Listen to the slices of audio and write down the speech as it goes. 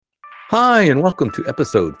Hi, and welcome to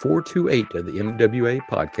episode 428 of the MWA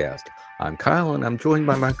podcast. I'm Kyle, and I'm joined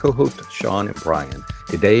by my co-hosts, Sean and Brian.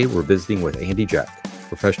 Today, we're visiting with Andy Jack,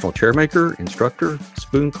 professional chairmaker, instructor,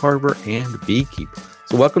 spoon carver, and beekeeper.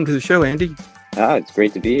 So welcome to the show, Andy. It's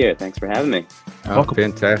great to be here. Thanks for having me. Welcome.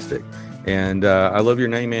 Fantastic. And I love your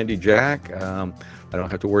name, Andy Jack. I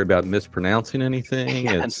don't have to worry about mispronouncing anything.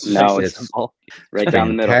 It's simple. Right down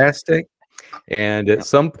the middle. Fantastic. And at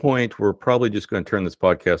some point, we're probably just going to turn this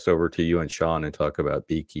podcast over to you and Sean and talk about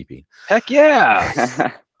beekeeping. Heck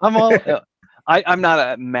yeah! I'm not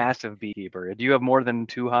a massive beekeeper. Do you have more than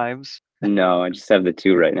 2 hives? No, I just have the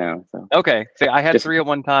 2 right now. So. Okay. So I had 3 at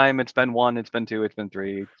one time. It's been 1, it's been 2, it's been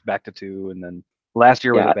 3, it's back to 2, and then last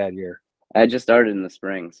year was a bad year. I just started in the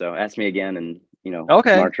spring, so ask me again in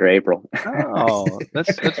March or April. Oh,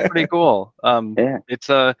 that's pretty cool. Yeah. It's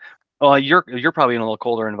you're probably in a little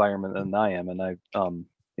colder environment than I am, and I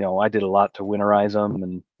did a lot to winterize them,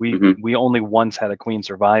 and we only once had a queen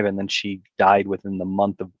survive, and then she died within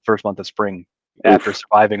the first month of spring after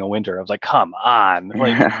surviving a winter. I was like, come on,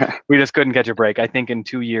 we just couldn't catch a break. I think in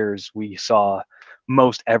 2 years we saw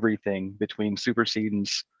most everything between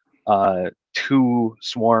supersedence, 2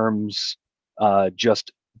 swarms,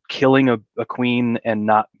 just killing a queen and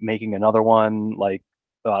not making another one.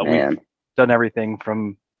 We've done everything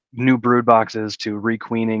from new brood boxes to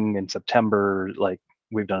requeening in September.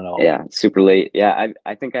 We've done it all. Yeah, super late. Yeah,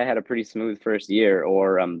 I think I had a pretty smooth first year,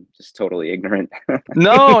 or I'm just totally ignorant.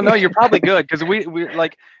 No, you're probably good, because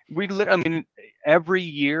every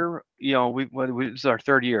year, this is our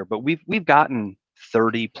 3rd year, but we've gotten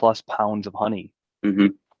 30 plus pounds of honey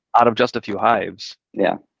out of just a few hives.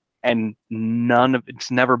 Yeah, and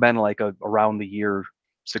it's never been like a around the year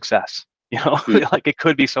success. Like it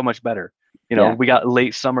could be so much better. We got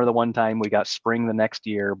late summer the one time, we got spring the next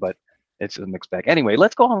year, but it's a mixed bag. Anyway,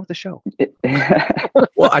 let's go on with the show.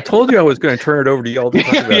 Well, I told you I was going to turn it over to y'all to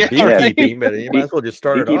talk about beekeeping, but you might as well just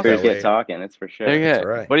start it off. Beekeepers get talking, that's for sure. That's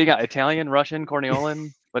right. What do you got? Italian, Russian,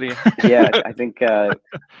 Corniolan? What do you? Yeah, I think at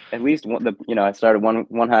least I started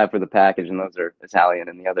one hive for the package, and those are Italian,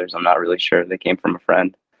 and the others I'm not really sure. They came from a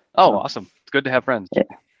friend. Oh, awesome! It's good to have friends. Yeah,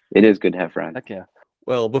 it is good to have friends. Heck yeah.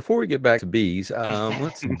 Well, before we get back to bees,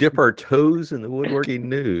 let's dip our toes in the woodworking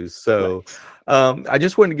news. So I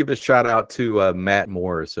just wanted to give a shout out to Matt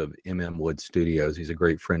Morris of Wood Studios. He's a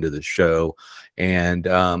great friend of the show. And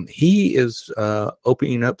he is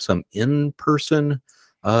opening up some in-person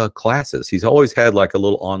classes. He's always had like a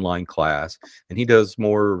little online class, and he does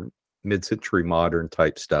more mid-century modern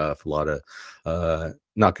type stuff, a lot of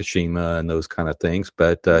Nakashima and those kind of things,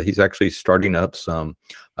 but he's actually starting up some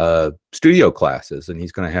studio classes, and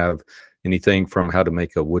he's going to have anything from how to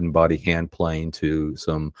make a wooden body hand plane to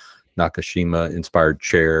some Nakashima inspired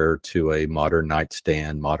chair to a modern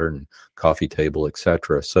nightstand, modern coffee table,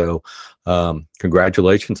 etc. So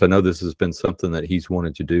congratulations. I know this has been something that he's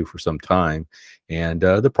wanted to do for some time, and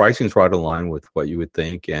the pricing's right in line with what you would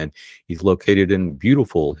think, and he's located in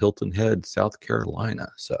beautiful Hilton Head, South Carolina.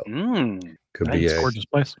 So could be a gorgeous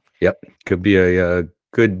place. Yep, could be a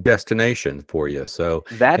good destination for you. So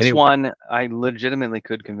that's one I legitimately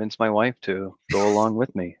could convince my wife to go along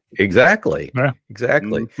with me. Exactly. Yeah.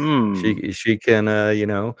 Exactly. She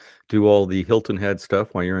can do all the Hilton Head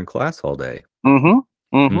stuff while you're in class all day. And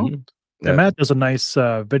Matt does a nice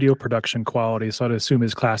video production quality, so I'd assume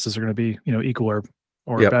his classes are going to be equal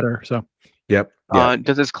or better. So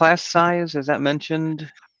does his class size, is that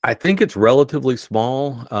mentioned? I think it's relatively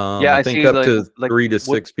small. I think up to 3 to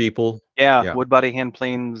 6 people. Yeah, wood body hand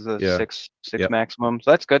planes, 6 maximum. So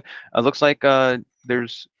that's good. It looks like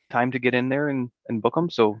there's time to get in there and book them.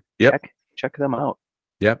 So check them out.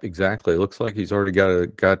 Yep, exactly. It looks like he's already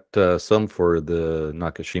got some for the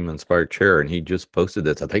Nakashima inspired chair, and he just posted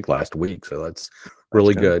this, I think, last week. So that's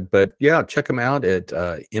really good. But yeah, check him out at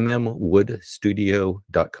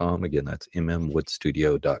mmwoodstudio.com. Again, that's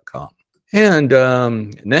mmwoodstudio.com. And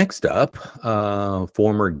next up,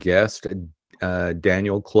 former guest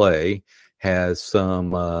Daniel Clay has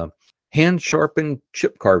some hand-sharpened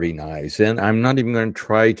chip carving knives, and I'm not even going to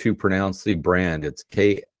try to pronounce the brand. It's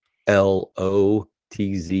KLOTZLI,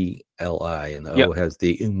 and the O has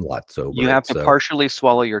the umlauts over it. You have to partially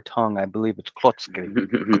swallow your tongue. I believe it's Klotzli.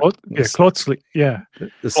 Klotzli. Yeah,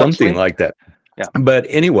 something like that. Yeah. But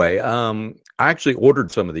anyway, I actually ordered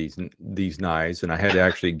some of these knives, and I had to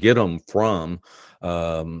actually get them from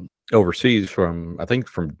overseas from a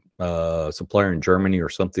supplier in Germany or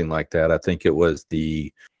something like that. I think it was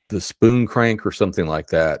the Spoon Crank or something like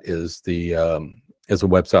that is a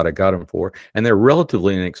website I got them for, and they're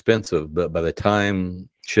relatively inexpensive. But by the time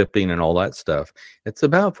shipping and all that stuff. It's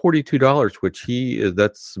about $42, which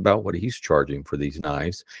that's about what he's charging for these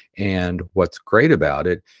knives. And what's great about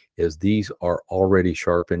it is these are already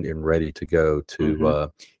sharpened and ready to go to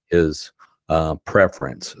his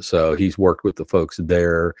preference. So he's worked with the folks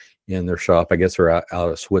there in their shop. I guess they're out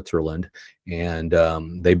of Switzerland, and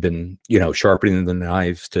they've been, sharpening the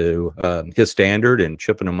knives to his standard and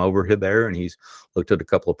shipping them over here there. And he's looked at a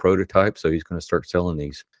couple of prototypes, so he's going to start selling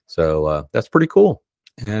these. So that's pretty cool.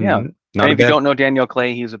 And and if you don't know Daniel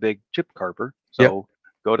Clay, he's a big chip carver. So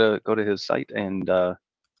go to his site, and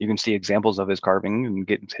you can see examples of his carving and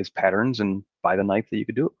get his patterns and buy the knife that you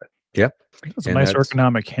could do it with. Yep. There's a nice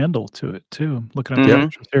ergonomic handle to it too. I'm looking at the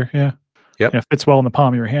pictures here. Yeah. Yep. Yeah, it fits well in the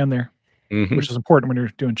palm of your hand there, which is important when you're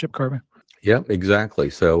doing chip carving. Yep, exactly.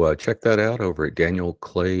 So check that out over at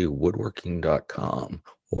danielclaywoodworking.com,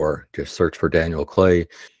 or just search for Daniel Clay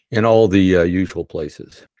in all the usual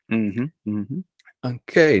places.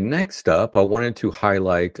 Okay, next up, I wanted to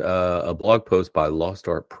highlight a blog post by Lost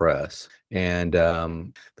Art Press, and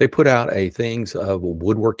they put out a things of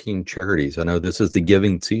woodworking charities. I know this is the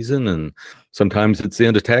giving season, and sometimes it's the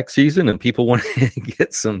end of tax season, and people want to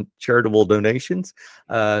get some charitable donations.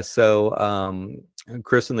 So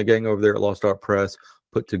Chris and the gang over there at Lost Art Press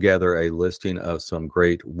put together a listing of some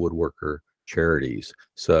great woodworker charities.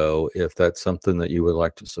 So if that's something that you would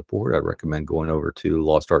like to support, I'd recommend going over to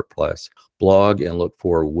Lost Art Press blog and look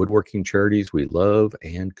for woodworking charities we love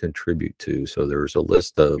and contribute to. So there's a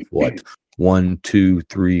list of 1, 2,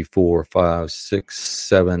 3, 4, 5, 6,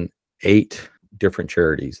 7, 8 different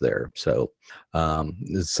charities there. So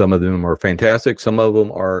some of them are fantastic. Some of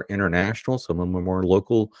them are international. Some of them are more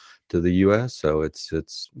local to the U.S. So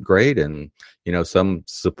it's great. And, some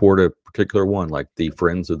support a particular one, like the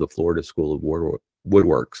Friends of the Florida School of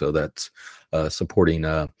Woodwork. So that's supporting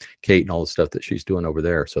Kate and all the stuff that she's doing over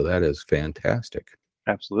there. So that is fantastic.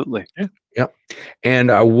 Absolutely. Yep. And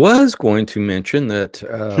I was going to mention that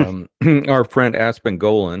our friend Aspen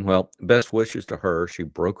Golan, well, best wishes to her. She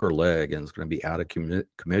broke her leg and is going to be out of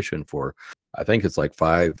commission for, I think it's like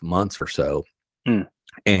 5 months or so.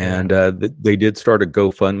 And they did start a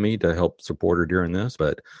GoFundMe to help support her during this,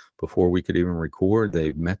 but before we could even record,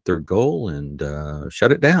 they met their goal and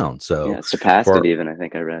shut it down. So surpassed it even, I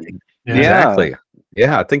think I read. Exactly.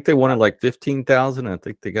 Yeah, I think they wanted like 15,000. I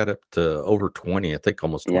think they got up to over 20. I think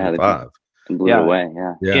almost 25. And blew it away.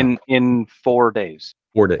 Yeah. In 4 days.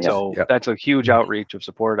 4 days. So that's a huge outreach of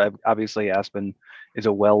support. Obviously, Aspen is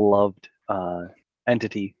a well-loved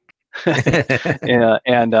entity.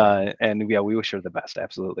 and we wish her the best.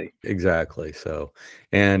 Absolutely. Exactly. So,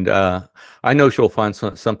 and I know she'll find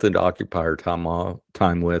something to occupy her time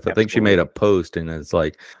with. I think she made a post, and it's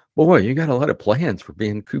like, boy, you got a lot of plans for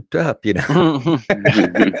being cooped up, she's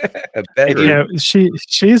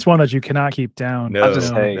one that you cannot keep down. I'll just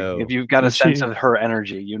say, if you've got a sense of her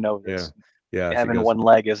energy, this. Yeah. Having one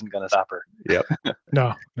leg isn't going to stop her. Yep.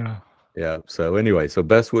 No. Yeah. So anyway,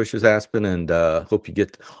 best wishes, Aspen, and hope you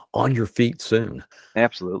get on your feet soon.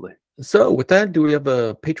 Absolutely. So with that, do we have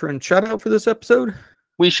a Patreon shout out for this episode?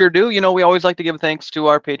 We sure do. We always like to give thanks to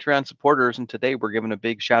our Patreon supporters, and today we're giving a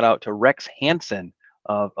big shout out to Rex Hansen,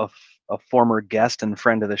 a former guest and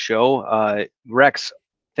friend of the show. Rex,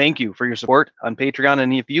 thank you for your support on Patreon.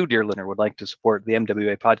 And if you, dear listener, would like to support the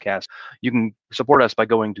MWA podcast, you can support us by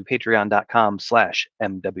going to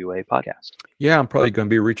patreon.com/MWA podcast. Yeah, I'm probably going to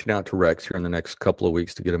be reaching out to Rex here in the next couple of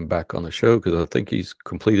weeks to get him back on the show, because I think he's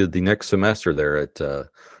completed the next semester there at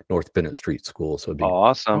North Bennett Street School. So it'd be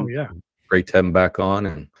awesome. Great to have him back on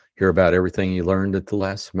and hear about everything you learned at the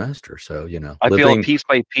last semester. So, I feel piece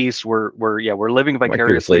by piece, we're living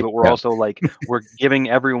vicariously, but we're also we're giving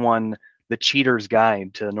everyone the cheater's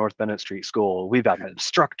guide to North Bennett Street School. We've got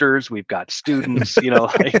instructors, we've got students, you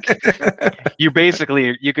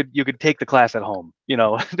basically, you could take the class at home, Yeah, I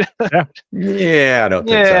don't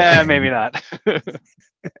think so. Yeah, maybe not.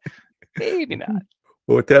 Maybe not.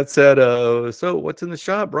 Well, with that said, so what's in the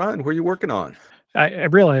shop, Brian? What are you working on? I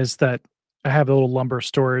realized that I have a little lumber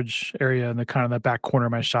storage area in the kind of the back corner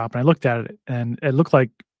of my shop, and I looked at it and it looked like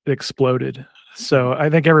it exploded. So I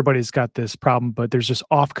think everybody's got this problem, but there's just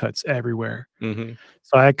offcuts everywhere. So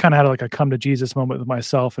I kind of had a come to Jesus moment with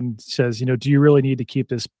myself, and says, do you really need to keep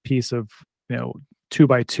this piece of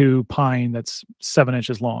 2x2 pine that's 7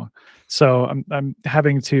 inches long? So I'm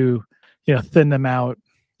having to thin them out.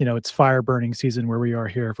 It's fire burning season where we are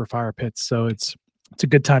here for fire pits, so it's a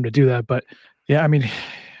good time to do that. But yeah, I mean,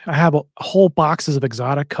 I have whole boxes of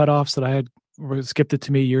exotic cutoffs that was gifted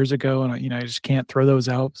to me years ago, and I just can't throw those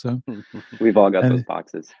out. So we've all got those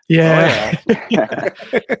boxes. Yeah.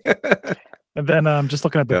 And then I'm just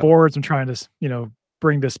looking at the boards. I'm trying to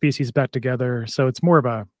bring the species back together. So it's more of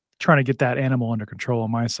a trying to get that animal under control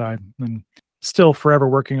on my side, and still forever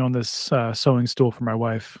working on this sewing stool for my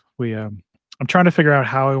wife. I'm trying to figure out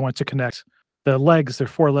how I want to connect the legs. There are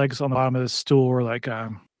 4 legs on the bottom of this stool, or like I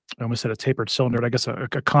almost said a tapered cylinder, but I guess a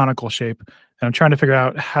conical shape. And I'm trying to figure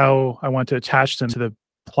out how I want to attach them to the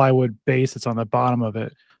plywood base that's on the bottom of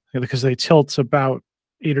it, because they tilt about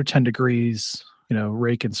 8 or 10 degrees,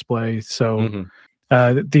 rake and splay. So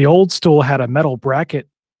the old stool had a metal bracket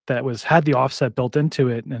that had the offset built into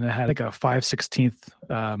it, and it had like a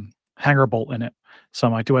 5/16 hanger bolt in it. So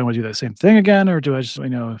I'm like, do I want to do the same thing again, or do I just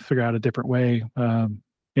figure out a different way?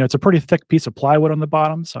 It's a pretty thick piece of plywood on the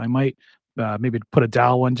bottom, so I might maybe put a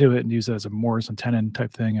dowel into it and use it as a Morse and tenon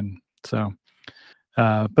type thing. And so,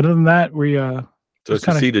 but other than that, we so is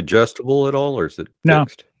the seat adjustable at all, or is it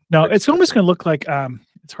fixed? No, it's almost going to look like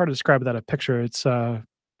it's hard to describe without a picture. It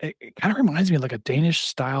kind of reminds me of like a Danish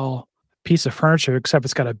style piece of furniture, except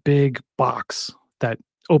it's got a big box that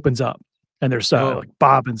opens up, and there's like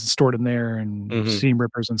bobbins stored in there and seam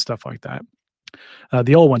rippers and stuff like that.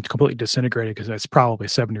 The old one completely disintegrated because it's probably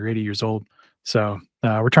 70 or 80 years old. So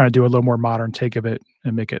we're trying to do a little more modern take of it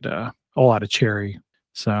and make it all out of cherry.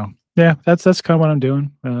 So yeah, that's kind of what I'm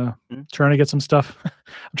doing. Trying to get some stuff.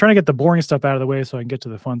 I'm trying to get the boring stuff out of the way so I can get to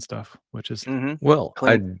the fun stuff, which is well.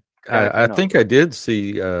 I think I did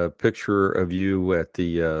see a picture of you at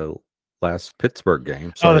the last Pittsburgh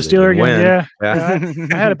game. The Steelers game, yeah.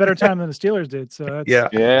 I had a better time than the Steelers did. So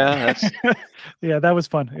that's, yeah, that was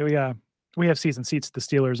fun. We have season seats at the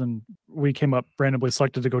Steelers, and we came up randomly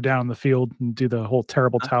selected to go down the field and do the whole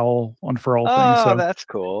terrible towel unfurl thing. So that's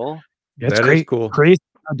cool. Yeah, it's that is cool. Crazy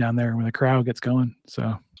down there when the crowd gets going.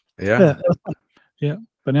 So yeah.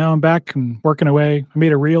 But now I'm back and working away. I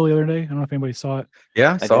made a reel the other day. I don't know if anybody saw it.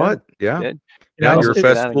 Yeah, I saw it. Yeah. Your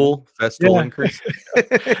festival increase.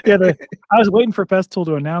 I was waiting for Festool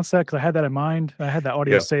to announce that because I had that in mind. I had that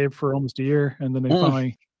audio saved for almost a year, and then they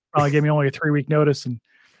finally gave me only a 3-week notice. And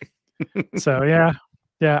so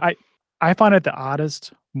I find it the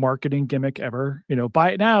oddest marketing gimmick ever.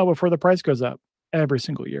 Buy it now before the price goes up every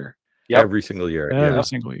single year. Every single year. Every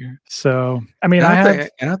single year. So I mean, I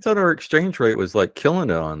thought our exchange rate was like killing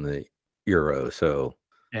it on the euro. So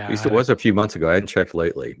at least it was a few months ago. I hadn't checked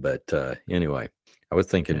lately, but anyway, I was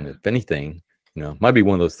thinking if anything, it might be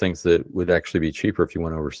one of those things that would actually be cheaper if you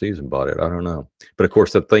went overseas and bought it. I don't know, but of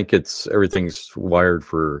course, I think everything's wired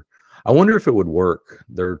for. I wonder if it would work.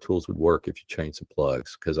 Their tools would work if you change the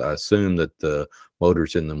plugs, because I assume that the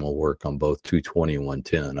motors in them will work on both 220 and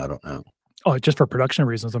 110. I don't know. Oh, just for production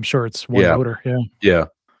reasons, I'm sure it's one motor. Yeah.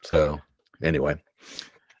 So anyway,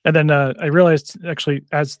 and then I realized actually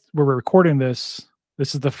as we were recording this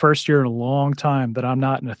is the first year in a long time that I'm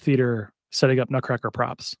not in a theater setting up Nutcracker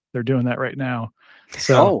props. They're doing that right now.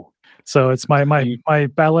 So it's my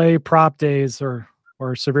ballet prop days are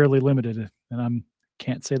severely limited, and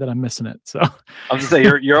can't say that I'm missing it. So I was gonna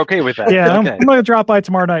say you're okay with that. Yeah, okay. I'm going to drop by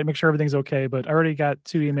tomorrow night and make sure everything's okay. But I already got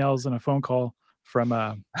 2 emails and a phone call from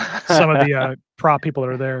some of the prop people that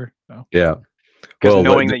are there. So. Yeah. Because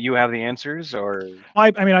knowing that you have the answers, or I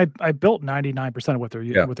built 99% of what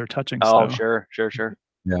they're touching. Oh, so. Sure.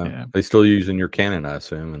 Yeah. They still using your Canon, I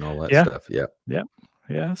assume, and all that stuff.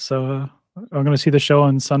 Yeah. So I'm going to see the show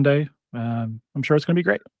on Sunday. I'm sure it's going to be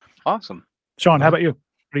great. Awesome. Sean, how about you? What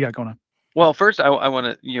do you got going on? Well, first, I want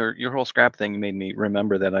to your whole scrap thing made me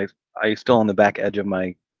remember that I still on the back edge of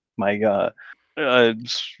my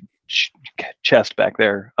chest back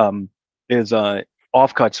there is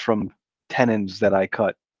offcuts from tenons that I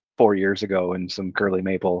cut 4 years ago in some curly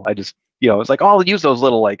maple. I just it's like, I'll use those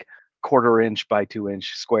little like 1/4 inch by 2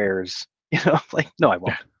 inch squares. Like, no, I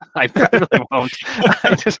won't. I really won't.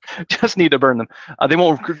 I just need to burn them. They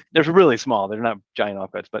won't. They're really small. They're not giant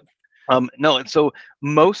offcuts, but. No, so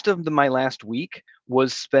most of my last week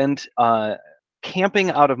was spent camping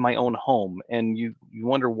out of my own home, and you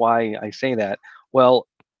wonder why I say that. Well,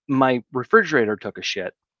 my refrigerator took a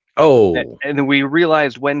shit. Oh. And then we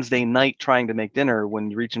realized Wednesday night trying to make dinner,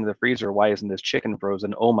 when you reach into the freezer, why isn't this chicken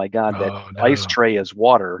frozen? Oh my God, ice tray is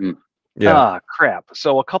water. Yeah. Crap.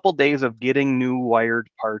 So a couple days of getting new wired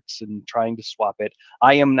parts and trying to swap it.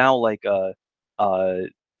 I am now like a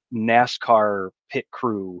NASCAR pit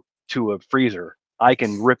crew to a freezer. I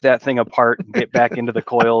can rip that thing apart and get back into the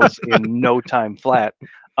coils in no time flat.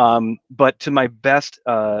 But to my best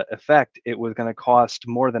effect, it was going to cost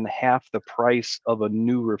more than half the price of a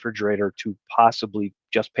new refrigerator to possibly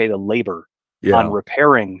just pay the labor on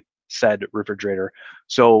repairing said refrigerator.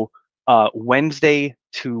 So Wednesday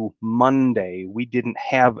to Monday, we didn't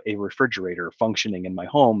have a refrigerator functioning in my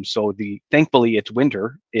home. So thankfully it's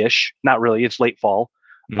winter-ish, not really, it's late fall.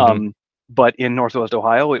 But in Northwest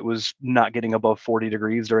Ohio, it was not getting above 40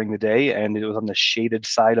 degrees during the day, and it was on the shaded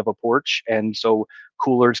side of a porch. And so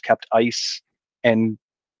coolers kept ice and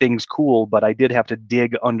things cool, but I did have to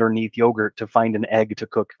dig underneath yogurt to find an egg to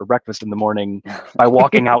cook for breakfast in the morning by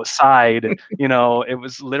walking outside. You know, it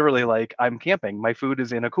was literally like, I'm camping. My food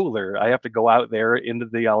is in a cooler. I have to go out there into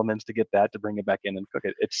the elements to get that, to bring it back in and cook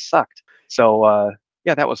it. It sucked. So,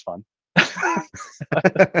 yeah, that was fun.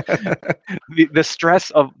 the stress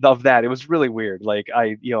of that, it was really weird. Like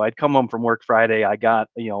I'd come home from work Friday. I got,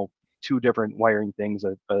 2 different wiring things,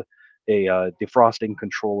 a defrosting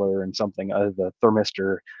controller and something, the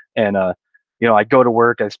thermistor, and I'd go to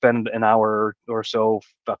work. I spend an hour or so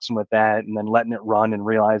futzing with that, and then letting it run and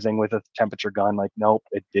realizing with a temperature gun, like, nope,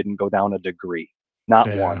 it didn't go down a degree,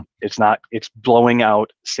 not one. It's blowing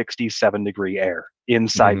out 67 degree air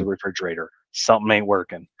inside the refrigerator. Something ain't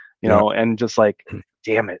working, and just like,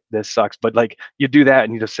 damn it, this sucks. But like, you do that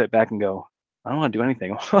and you just sit back and go, I don't want to do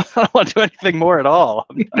anything. I don't want to do anything more at all.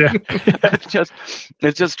 It's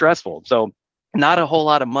just stressful. So not a whole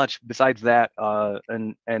lot of much besides that.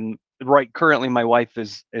 And right, currently my wife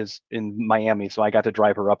is in Miami, so I got to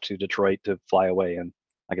drive her up to Detroit to fly away, and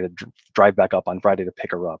I got to drive back up on Friday to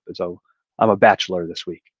pick her up. And so I'm a bachelor this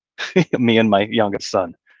week. Me and my youngest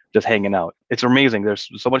son just hanging out. It's amazing. There's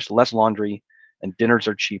so much less laundry, and dinners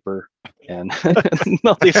are cheaper, and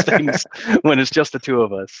all these things when it's just the 2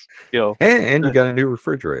 of us, And you got a new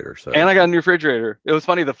refrigerator. And I got a new refrigerator. It was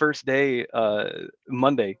funny, the first day,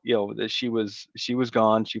 Monday, she was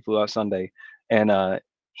gone. She flew out Sunday, and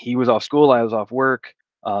he was off school. I was off work,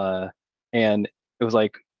 and it was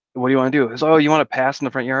like, what do you want to do? It was, oh, you want to pass in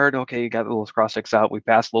the front yard? Okay, you got the little cross sticks out. We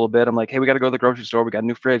passed a little bit. I'm like, hey, we got to go to the grocery store. We got a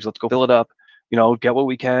new fridge. Let's go fill it up. Get what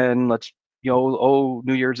we can. Let's, New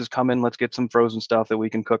Year's is coming. Let's get some frozen stuff that we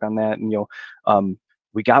can cook on that. And,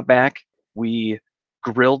 we got back, we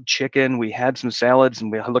grilled chicken, we had some salads,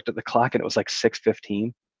 and we looked at the clock and it was like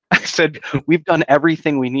 6:15. I said, we've done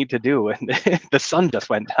everything we need to do, and the sun just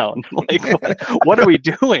went down. Like, what are we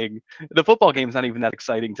doing? The football game's not even that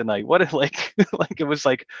exciting tonight. Like it was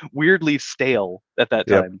like weirdly stale at that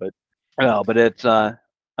time. But it's,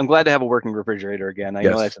 I'm glad to have a working refrigerator again. I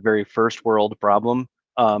know that's a very first world problem.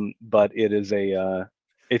 But it is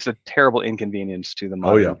it's a terrible inconvenience to the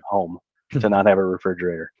modern home to not have a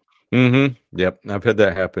refrigerator. Yep, I've had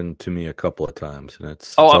that happen to me a couple of times, and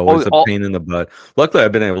it's always a pain in the butt. Luckily,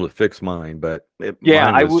 I've been able to fix mine, but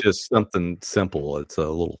mine was just something simple. It's a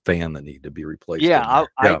little fan that needed to be replaced.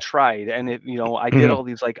 I tried, and I did all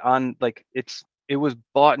these it was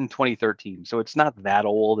bought in 2013, so it's not that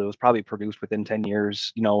old. It was probably produced within 10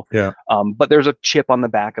 years, but there's a chip on the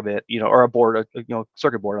back of it, or a board,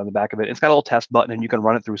 circuit board on the back of it. It's got a little test button, and you can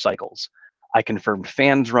run it through cycles. I confirmed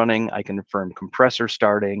fans running. I confirmed compressor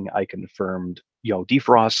starting. I confirmed,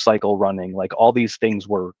 defrost cycle running. Like, all these things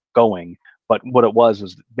were going, but what it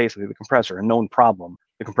was basically the compressor, a known problem.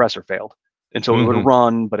 The compressor failed, and so it would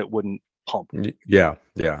run, but it wouldn't pump. Yeah.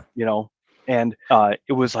 And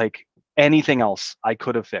it was like, anything else I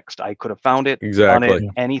could have fixed. I could have found it. Exactly. On it,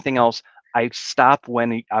 anything else. I stop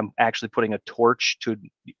when I'm actually putting a torch to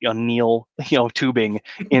a Neil, tubing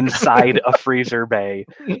inside a freezer bay.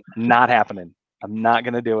 Not happening. I'm not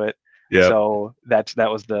gonna do it. Yeah. So that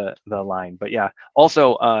was the line. But yeah.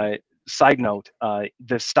 Also, side note,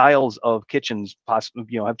 the styles of kitchens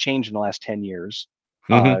have changed in the last 10 years.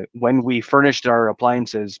 When we furnished our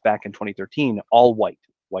appliances back in 2013, all white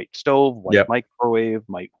stove, white microwave,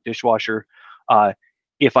 white dishwasher.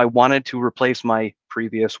 If I wanted to replace my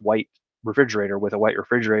previous white refrigerator with a white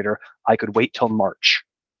refrigerator, I could wait till March.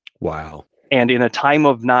 Wow. And in a time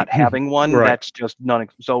of not having one, that's just none.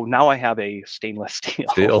 So now I have a stainless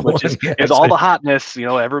steel. Which is all the hotness.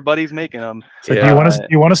 Everybody's making them. So do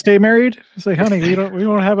you want to stay married? It's like, honey, we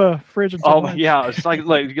don't have a fridge. Yeah. It's like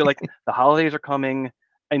you're like, the holidays are coming,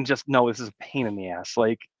 and just no, this is a pain in the ass.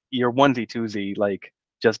 Like, your onesie twosie, like,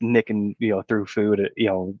 just nicking through food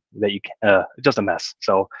that you can, just a mess.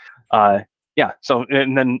 So so,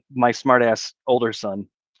 and then my smart ass older son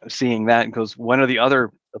seeing that and goes, when are the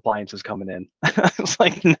other appliances coming in? I was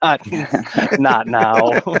like, not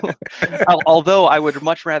now. Although I would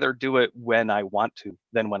much rather do it when I want to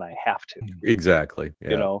than when I have to. Exactly.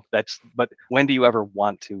 Yeah. But when do you ever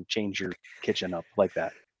want to change your kitchen up like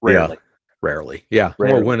that? Rarely. Rarely. Yeah.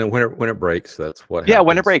 Rarely. Or when it breaks, that's what happens. Yeah,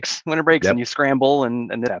 when it breaks, and you scramble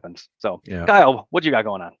and it happens. So Kyle, what you got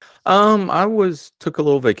going on? I took a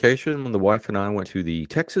little vacation when the wife and I went to the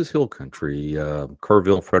Texas Hill Country,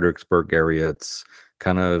 Kerrville, Fredericksburg area. It's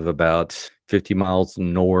kind of about 50 miles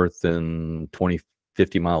north and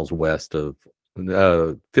 50 miles west of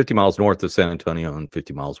 50 miles north of San Antonio and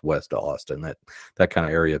 50 miles west of Austin. That kind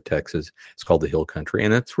of area of Texas. It's called the Hill Country,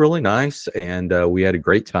 and it's really nice. And we had a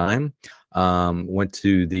great time. Went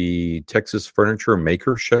to the Texas Furniture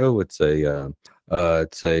Maker Show. It's a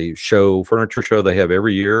furniture show they have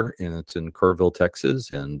every year, and it's in Kerrville, Texas,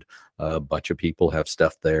 and a bunch of people have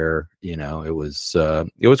stuff there. It was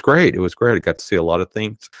great. It was great. I got to see a lot of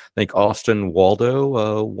things. I think Austin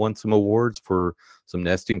Waldo won some awards for some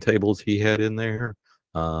nesting tables he had in there.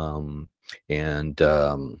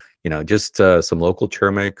 Just some local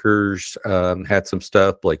chair makers had some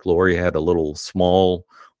stuff. Blake Laurie had a little small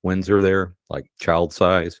Windsor there, like child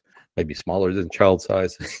size. Maybe smaller than child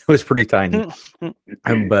size. It was pretty tiny,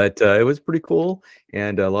 but it was pretty cool,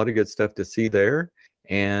 and a lot of good stuff to see there.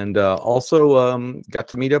 And also got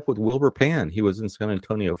to meet up with Wilbur Pan. He was in San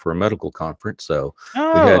Antonio for a medical conference, so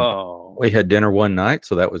we had dinner one night,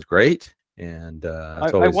 so that was great. And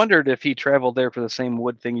I wondered if he traveled there for the same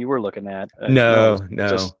wood thing you were looking at. No.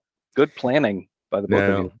 Just good planning by the both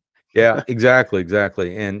of you. Yeah, exactly.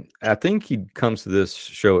 And I think he comes to this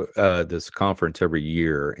show, this conference every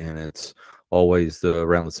year, and it's always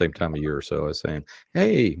around the same time of year. So I was saying,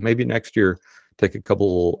 hey, maybe next year take a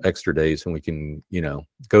couple extra days and we can,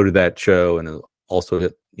 go to that show and also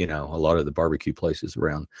hit, a lot of the barbecue places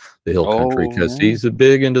around the Hill Country, because he's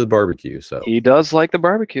big into the barbecue. So he does like the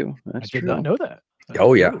barbecue. That's I did not know that.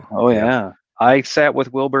 Oh yeah. I sat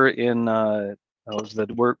with Wilbur in was the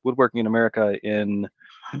Woodworking in America in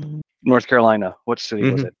North Carolina. What city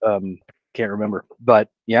was it? Can't remember. But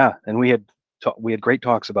yeah, and we had great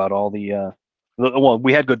talks about all the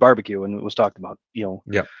we had good barbecue, and it was talked about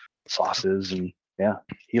sauces, and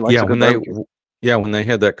he likes a good barbecue. When they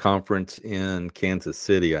had that conference in Kansas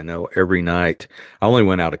City, I know every night, I only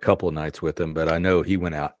went out a couple of nights with him, but I know he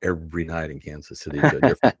went out every night in Kansas City to a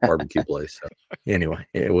different barbecue place. So anyway,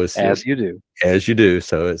 it was you do.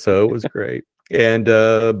 So it was great. And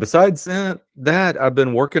besides that, I've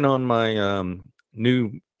been working on my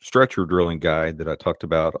new stretcher drilling guide that I talked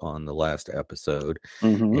about on the last episode.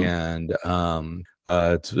 And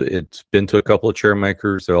it's been to a couple of chair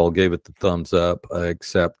makers. They all gave it the thumbs up,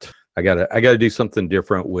 except I gotta do something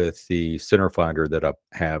different with the center finder that I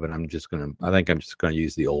have, and I think I'm just gonna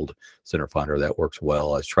use the old center finder. That works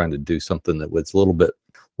well. I was trying to do something that was a little bit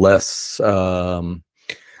less.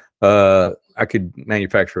 I could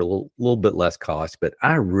manufacture a little bit less cost, but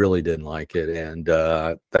I really didn't like it, and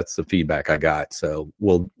that's the feedback I got. So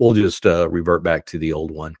we'll just revert back to the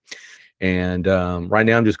old one. And right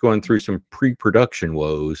now I'm just going through some pre-production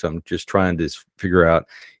woes. I'm just trying to figure out,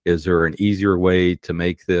 is there an easier way to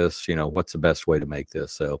make this? What's the best way to make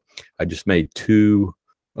this? So I just made 2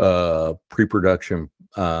 pre-production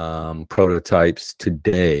prototypes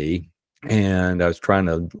today, and I was trying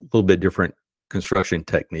a little bit different construction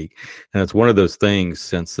technique. And it's one of those things,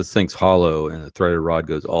 since this thing's hollow and the threaded rod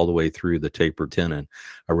goes all the way through the tapered tenon,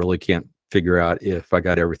 I really can't figure out if I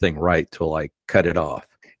got everything right till I cut it off.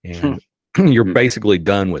 And you're basically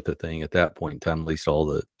done with the thing at that point in time, at least all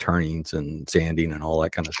the turnings and sanding and all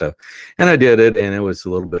that kind of stuff. And I did it, and it was a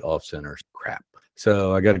little bit off center. Crap.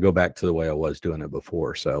 So I got to go back to the way I was doing it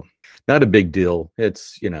before. So not a big deal.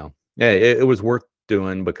 It's, it was worth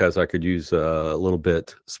doing, because I could use a little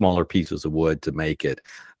bit smaller pieces of wood to make it,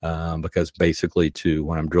 because basically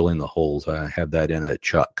when I'm drilling the holes, I have that in a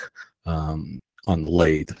chuck on the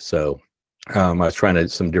lathe. So I was trying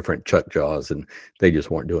some different chuck jaws, and they just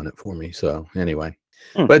weren't doing it for me. So anyway,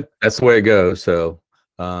 but that's the way it goes. So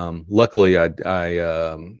luckily I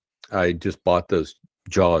just bought those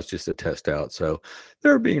jaws just to test out. So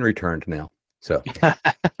they're being returned now. So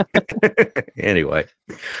anyway,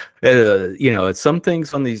 it's some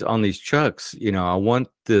things on these chucks, I want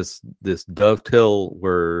this dovetail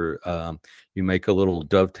where you make a little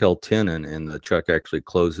dovetail tenon, and the chuck actually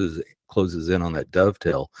closes in on that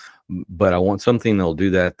dovetail. But I want something that'll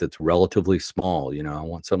do that's relatively small. I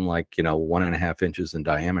want something like 1.5 inches in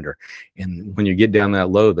diameter. And when you get down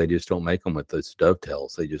that low, they just don't make them with those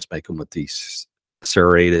dovetails. They just make them with these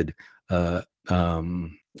serrated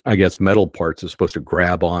I guess metal parts are supposed to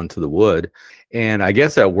grab onto the wood. And I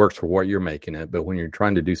guess that works for what you're making it. But when you're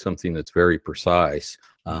trying to do something that's very precise,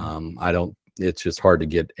 it's just hard to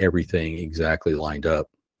get everything exactly lined up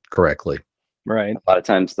correctly. Right. A lot of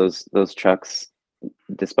times those trucks,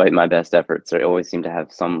 despite my best efforts, they always seem to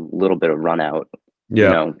have some little bit of run out,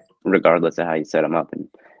 regardless of how you set them up. And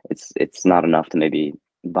it's not enough to maybe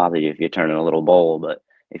bother you if you turn in a little bowl, but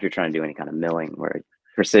if you're trying to do any kind of milling where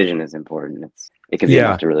precision is important, it can be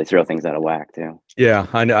enough to really throw things out of whack too. Yeah,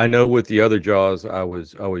 I know with the other jaws I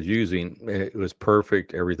was using, it was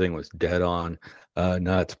perfect. Everything was dead on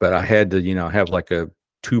nuts, but I had to, have like a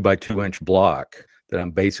 2x2 inch block that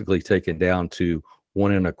I'm basically taking down to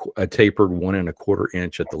a tapered 1 1/4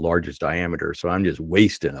 inch at the largest diameter. So I'm just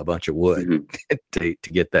wasting a bunch of wood to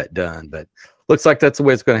get that done. But looks like that's the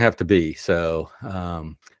way it's going to have to be. So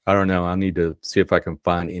I don't know. I need to see if I can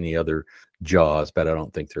find any other jaws, but I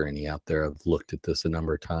don't think there are any out there. I've looked at this a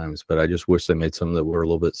number of times, but I just wish they made some that were a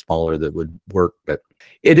little bit smaller that would work. But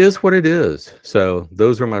it is what it is. So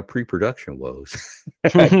those are my pre-production woes,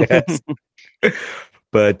 I guess.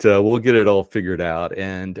 But we'll get it all figured out.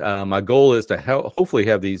 And my goal is to hopefully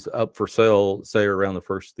have these up for sale, say around the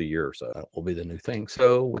first of the year. So that will be the new thing.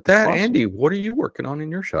 So with that, awesome. Andy, what are you working on in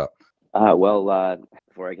your shop?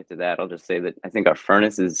 Before I get to that, I'll just say that I think our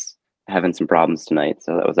furnace is having some problems tonight.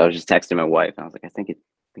 So I was just texting my wife, and I was like, I think it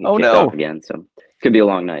kicked off again. So could be a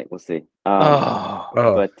long night. We'll see.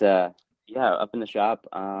 But up in the shop,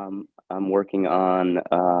 I'm working on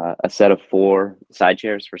a set of 4 side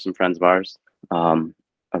chairs for some friends of ours.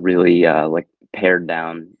 A really like pared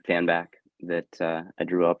down fan back that I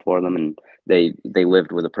drew up for them, and they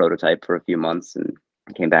lived with a prototype for a few months and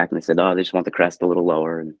came back and they said, oh, they just want the crest a little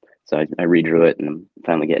lower, and so I redrew it, and I'm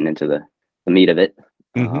finally getting into the meat of it.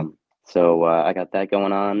 So I got that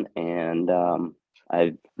going on, and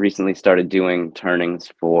I've recently started doing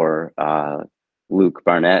turnings for Luke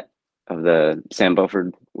Barnett of the Sam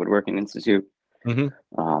Beauford Woodworking Institute. So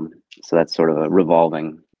that's sort of a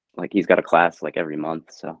revolving, like he's got a class like every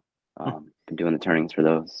month, so been doing the turnings for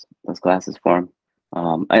those classes for him.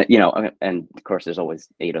 And of course there's always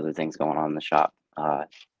 8 other things going on in the shop.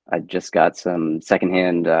 I just got some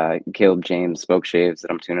secondhand Caleb James spoke shaves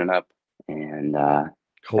that I'm tuning up, and I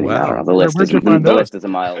don't know, the list is a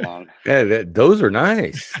mile long. Yeah, those are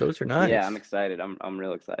nice. Those are nice. Yeah, I'm excited. I'm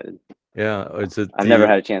real excited. Yeah, I've never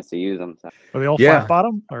had a chance to use them. So. Are they all flat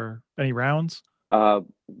bottom or any rounds?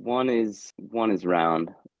 One is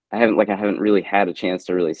round. I haven't really had a chance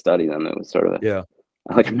to really study them. It was sort of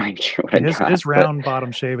I like to make sure what I got. His round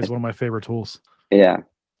bottom shave is one of my favorite tools. Yeah.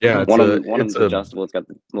 Yeah, one of them's adjustable. It's got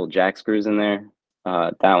the little jack screws in there.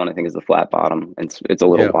 That one I think is the flat bottom. It's a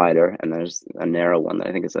little wider, and there's a narrow one that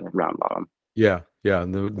I think is a round bottom. Yeah.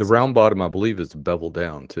 And the round bottom I believe is beveled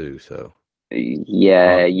down too. So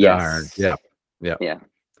yes. Yeah.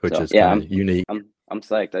 Which is kind of unique. I'm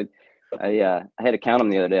psyched. I had to count them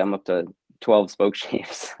the other day. I'm up to 12 spoke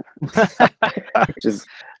shaves, which is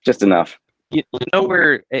just enough. You know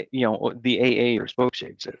where the AA or spoke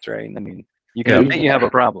shaves is, right? I mean, you can admit you have a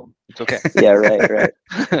problem. It's okay. Yeah, right.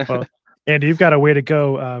 Well, Andy, you've got a way to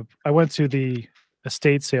go. I went to the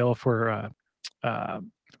estate sale for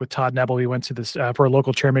with Todd Nebel. We went to this for a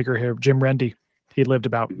local chairmaker here, Jim Rendy. He lived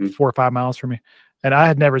about 4 or 5 miles from me, and I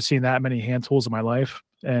had never seen that many hand tools in my life.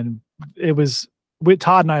 And it was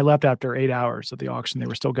Todd and I left after 8 hours of the auction. They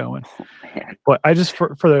were still going. But I just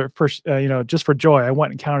for the first just for joy, I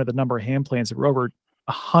went and counted the number of hand planes that were over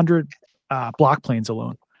 100 block planes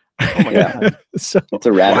alone. Oh my God. So it's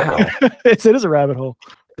a rabbit hole. It is a rabbit hole.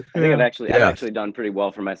 I think I've actually done pretty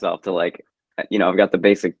well for myself to I've got the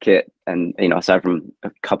basic kit, and aside from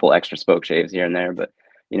a couple extra spoke shaves here and there, but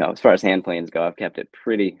as far as hand planes go, I've kept it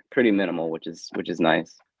pretty minimal, which is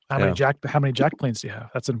nice. How many jack planes do you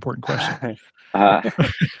have? That's an important question.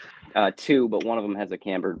 2, but one of them has a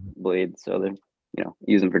cambered blade, so they're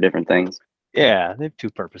use them for different things. Yeah, they have 2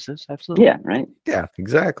 purposes. Absolutely. Yeah, right. Yeah,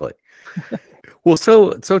 exactly. Well,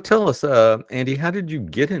 so tell us, Andy, how did you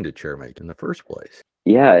get into chairmaking in the first place?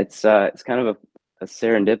 Yeah, it's kind of a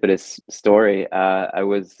serendipitous story. I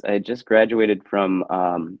had just graduated from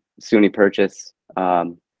SUNY Purchase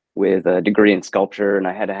with a degree in sculpture, and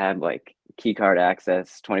I had to have key card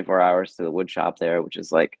access 24 hours to the wood shop there, which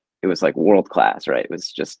is it was world class, right? It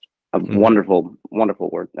was just a wonderful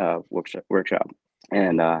workshop.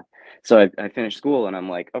 And so I finished school, and I'm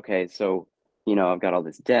like, okay, so I've got all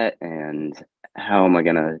this debt, and how am I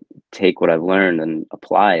gonna take what I've learned and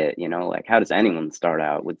apply it? How does anyone start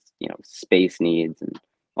out with space needs and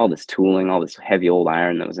all this tooling, all this heavy old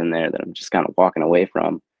iron that was in there that I'm just kind of walking away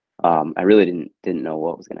from? I really didn't know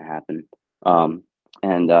what was gonna happen.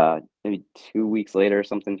 And maybe 2 weeks later, or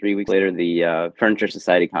something, 3 weeks later, the Furniture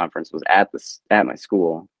Society conference was at my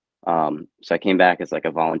school. So I came back as a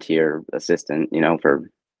volunteer assistant, for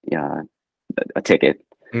a ticket.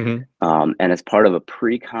 And as part of a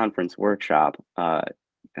pre-conference workshop,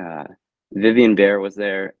 Vivian Bear was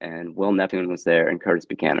there, and Will Neptune was there, and Curtis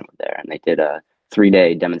Buchanan was there, and they did a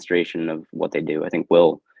 3-day demonstration of what they do. I think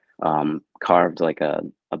Will carved a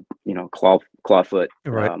claw foot,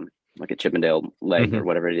 right. Like a Chippendale leg or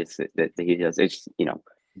whatever it is that he does. It's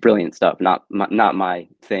brilliant stuff. Not my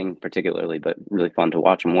thing particularly, but really fun to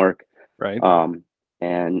watch him work. Right.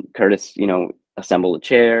 And Curtis, assemble a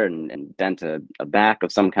chair and dent a back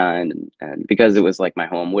of some kind. And because it was like my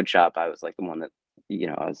home wood shop, I was like the one that,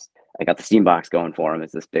 I got the steam box going for him.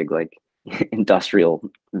 It's this big, like, industrial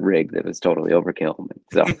rig that was totally overkill.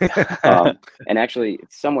 So, and actually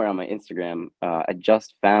somewhere on my Instagram, I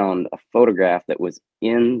just found a photograph that was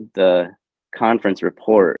in the conference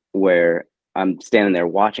report where I'm standing there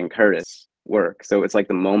watching Curtis work. So it's like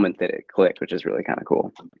the moment that it clicked, which is really kind of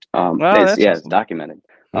cool. It's documented.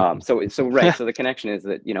 So right. So the connection is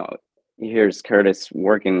that, here's Curtis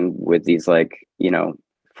working with these, like,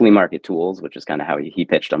 flea market tools, which is kind of how he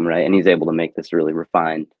pitched them. Right. And he's able to make this really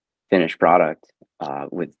refined finished product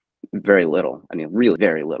with very little. I mean, really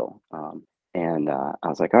very little. And I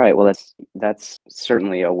was like, all right, well, that's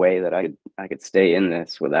certainly a way that I could stay in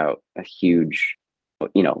this without a huge,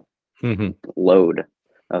 load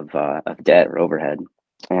of debt or overhead.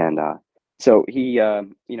 And so he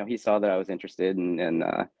saw that I was interested, and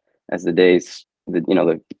as the days,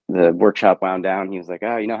 the workshop wound down, he was like,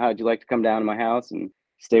 how'd you like to come down to my house and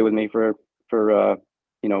stay with me for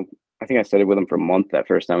I think I stayed with him for a month that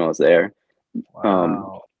first time I was there.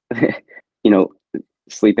 Wow.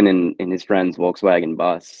 Sleeping in his friend's Volkswagen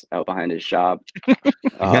bus out behind his shop.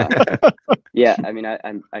 Yeah, I mean,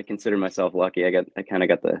 I consider myself lucky. I kind of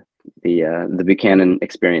got the Buchanan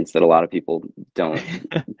experience that a lot of people don't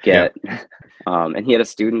get. And he had a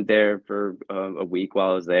student there for a week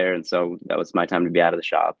while I was there, and so that was my time to be out of the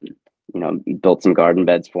shop. And, built some garden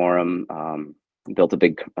beds for him. Built a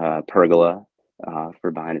big pergola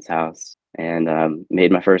for behind his house, and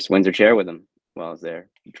made my first Windsor chair with him while I was there.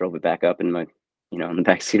 Drove it back up in my, in the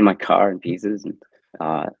back seat of my car in pieces. And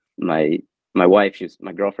my wife, she was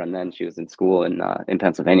my girlfriend then. She was in school in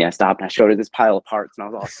Pennsylvania. I stopped and I showed her this pile of parts, and I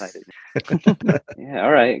was all excited. Yeah,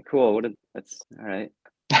 all right, cool. That's all right.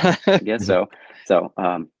 I guess so. So,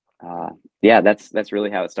 yeah, that's really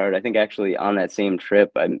how it started. I think actually on that same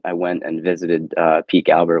trip, I went and visited Pete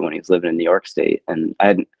Galbert when he was living in New York State, and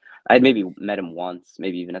I'd maybe met him once,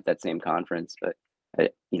 maybe even at that same conference, but I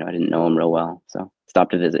didn't know him real well. So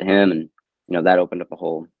stopped to visit him, and that opened up a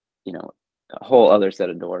whole other set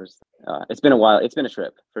of doors. It's been a while. It's been a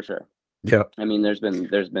trip for sure. Yeah. I mean, there's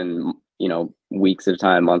been weeks at a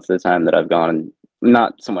time, months at a time that I've gone, and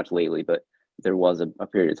not so much lately, but there was a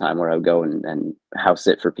period of time where I would go and house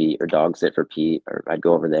sit for Pete or dog sit for Pete, or I'd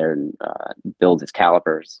go over there and build his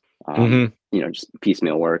calipers, just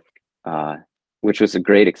piecemeal work, which was a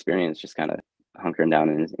great experience, just kind of hunkering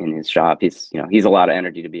down in his shop. He's a lot of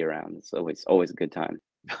energy to be around. It's always a good time.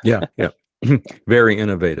 Yeah. Very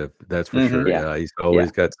innovative, that's for sure. Yeah, he's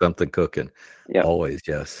always got something cooking. Yeah, always.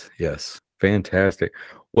 Yes. Fantastic.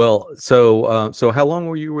 Well, so how long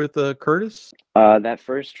were you with Curtis? That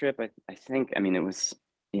first trip, I think, it was,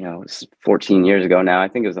 it was 14 years ago now. I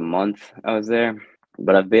think it was a month I was there,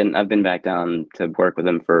 but I've been back down to work with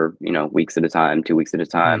him for, weeks at a time, 2 weeks at a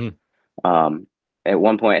time. Mm-hmm. At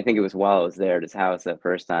one point, I think it was while I was there at his house that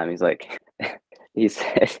first time, he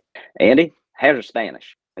said, Andy, how's your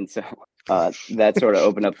Spanish? And so that sort of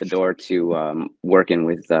opened up the door to working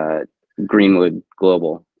with Greenwood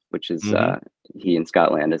Global, which is he and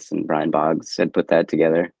Scott Landis and Brian Boggs had put that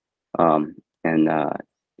together. And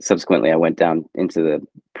subsequently, I went down into the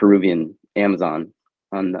Peruvian Amazon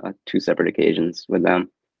on 2 separate occasions with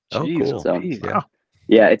them. Oh, cool. So,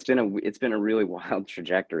 yeah, it's been a really wild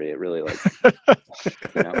trajectory. It really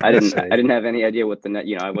I didn't have any idea what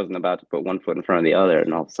I wasn't about to put one foot in front of the other,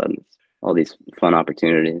 and all of a sudden, all these fun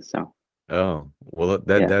opportunities. So. Oh, well,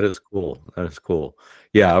 that is cool. That is cool.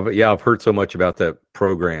 Yeah, I've heard so much about that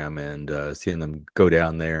program, and seeing them go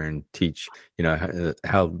down there and teach,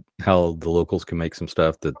 how the locals can make some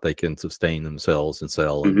stuff that they can sustain themselves and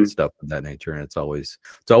sell and stuff of that nature. And it's always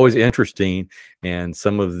interesting. And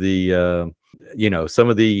some of the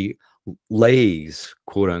lays,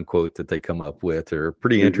 quote unquote, that they come up with are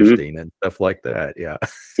pretty interesting and stuff like that. Yeah.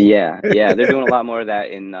 Yeah. They're doing a lot more of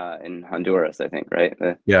that in Honduras, I think, right?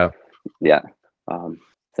 Yeah.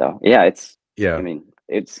 So yeah, it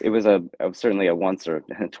was certainly a once or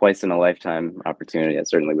twice in a lifetime opportunity. I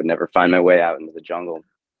certainly would never find my way out into the jungle,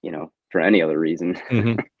 for any other reason.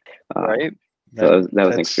 Right. So that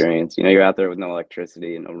was an experience. You're out there with no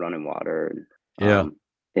electricity and no running water. And,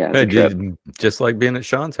 just like being at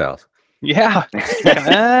Sean's house. Yeah.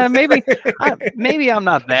 Maybe I'm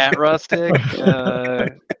not that rustic.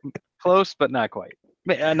 Close, but not quite.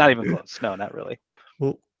 Not even close. No, not really.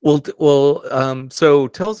 Well. So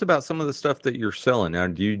tell us about some of the stuff that you're selling. Now,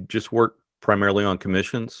 do you just work primarily on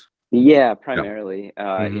commissions? Yeah, primarily.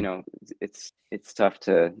 It's tough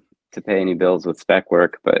to pay any bills with spec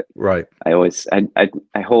work, but right.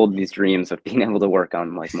 I hold these dreams of being able to work on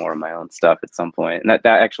more of my own stuff at some point. And that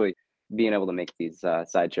actually, being able to make these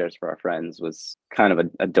side chairs for our friends was kind of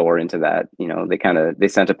a door into that. They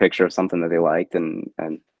sent a picture of something that they liked, and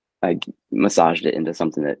I massaged it into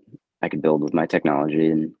something that I could build with my technology,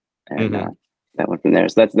 and that went from there.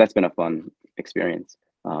 So that's been a fun experience.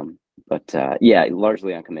 But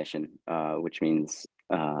largely on commission, which means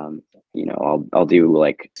I'll do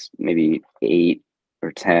like maybe 8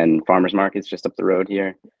 or 10 farmers markets just up the road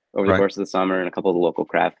here over the course of the summer, and a couple of the local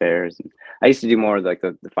craft fairs. And I used to do more of like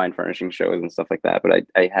the fine furnishing shows and stuff like that. But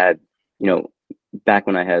I had, back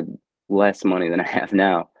when I had less money than I have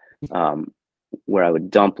now, where I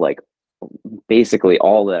would dump like basically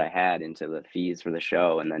all that I had into the fees for the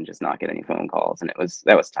show, and then just not get any phone calls. And that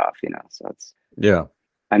was tough, So it's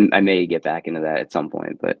I may get back into that at some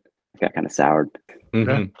point, but I got kind of soured.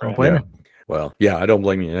 Don't blame me. Well, yeah, I don't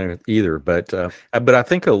blame you either. But I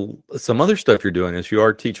think some other stuff you're doing is you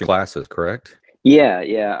are teaching classes, correct?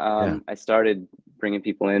 Yeah. I started bringing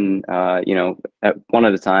people in, at one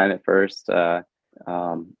at a time at first. I'd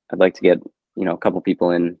like to get, a couple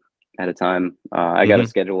people in at a time. I got a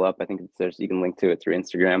schedule up. I think you can link to it through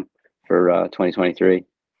Instagram for 2023.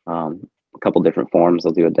 A couple different forms.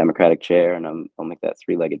 I'll do a Democratic chair, and I'll make that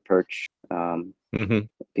 3-legged perch.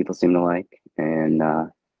 People seem to like, and of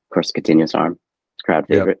course, continuous arm. It's crowd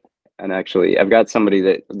favorite. Yep. And actually, I've got somebody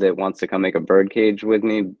that wants to come make a bird cage with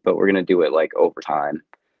me, but we're gonna do it like over time.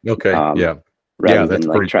 Okay. Rather than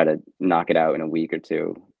like try to knock it out in a week or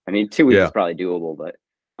two. I mean, 2 weeks is probably doable, but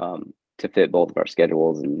to fit both of our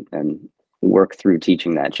schedules and work through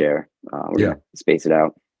teaching that chair, we're gonna space it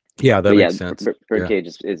out. Yeah, that makes sense.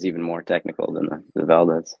 Birdcage is even more technical than the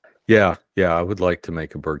Valdez. Yeah, I would like to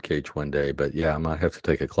make a birdcage one day, but I might have to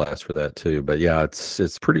take a class for that too. But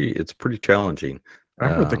it's pretty challenging. I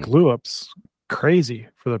heard the glue up's crazy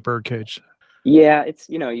for the birdcage. Yeah, it's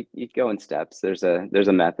you go in steps. There's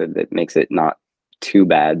a method that makes it not too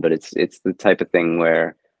bad, but it's the type of thing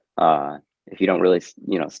where if you don't really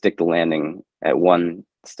stick the landing at one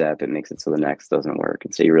step, it makes it so the next doesn't work.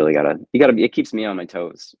 And so you really gotta be, it keeps me on my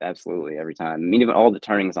toes absolutely every time. I mean, even all the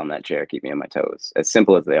turnings on that chair keep me on my toes, as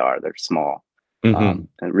simple as they are. They're small and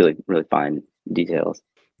really fine details.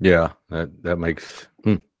 That makes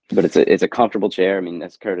but it's a comfortable chair. I mean,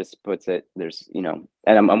 as Curtis puts it, there's and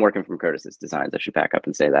I'm working from Curtis's designs. I should back up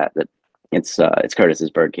and say that it's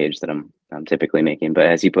Curtis's birdcage that I'm typically making, but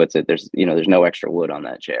as he puts it, there's no extra wood on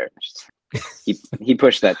that chair. He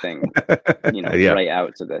pushed that thing, right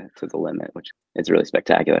out to the limit, which is really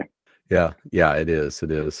spectacular. Yeah, it is.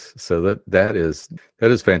 It is. So that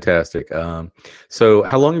is fantastic. So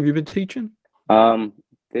how long have you been teaching?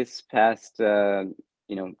 This past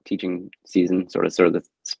teaching season, sort of the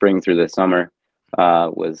spring through the summer,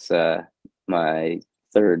 was my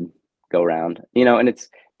third go round. And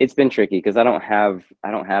it's been tricky because I don't have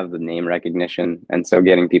the name recognition, and so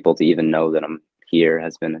getting people to even know that I'm here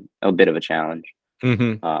has been a bit of a challenge.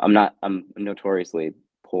 I'm a notoriously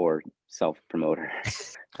poor self-promoter.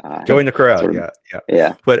 Join the crowd.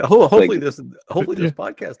 Yeah. But hopefully this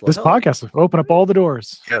podcast will open up all the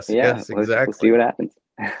doors. Yes, exactly. We'll see what happens.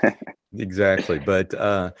 Exactly. But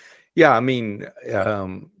I mean,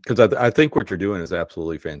 because I think what you're doing is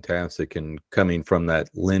absolutely fantastic, and coming from that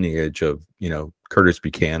lineage of Curtis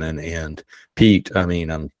Buchanan and Pete. I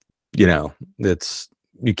mean,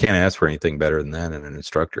 you can't ask for anything better than that in an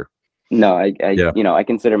instructor. No, I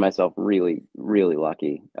consider myself really, really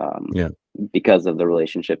lucky. Because of the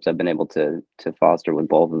relationships I've been able to foster with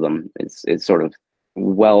both of them. It's sort of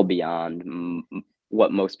well beyond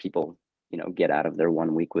what most people get out of their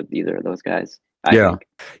 1 week with either of those guys. I think.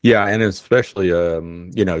 And especially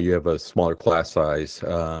you have a smaller class size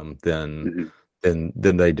than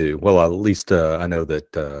they do. Well, at least I know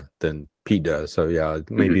that than Pete does. So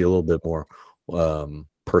maybe a little bit more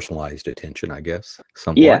personalized attention, I guess.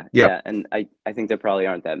 And I think there probably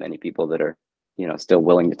aren't that many people that are still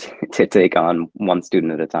willing to take on one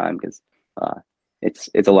student at a time, because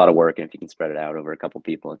it's a lot of work, and if you can spread it out over a couple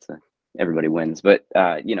people, everybody wins. But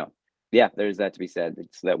there's that to be said.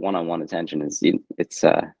 It's that one-on-one attention you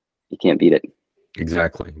can't beat it.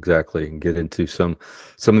 Exactly, and get into some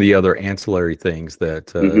of the other ancillary things that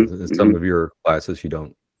some of your classes you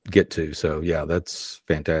don't get to. So that's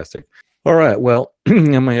fantastic. All right. Well,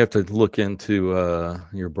 I might have to look into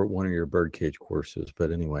one of your birdcage courses,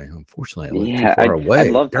 but anyway, unfortunately, I live too far away.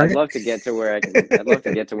 I'd love to get to where I can. I'd love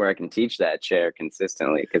to get to where I can teach that chair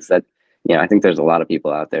consistently, because I think there's a lot of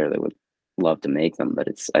people out there that would love to make them, but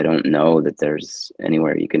I don't know that there's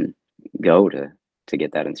anywhere you can go to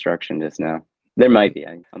get that instruction just now. There might be.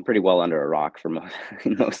 I'm pretty well under a rock for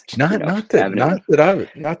most. Not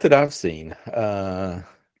that I've seen.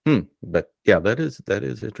 But yeah, that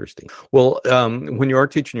is interesting. Well, when you are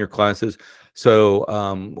teaching your classes, so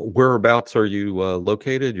whereabouts are you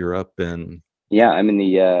located? You're up in. Yeah, I'm in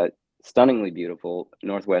the stunningly beautiful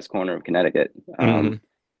northwest corner of Connecticut.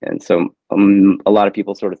 And so a lot of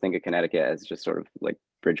people sort of think of Connecticut as just sort of like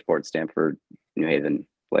Bridgeport, Stamford, New Haven,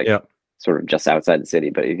 like sort of just outside the city.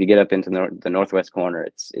 But if you get up into the northwest corner,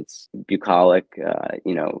 it's bucolic,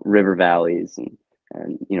 river valleys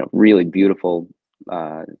and really beautiful.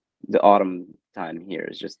 The autumn time here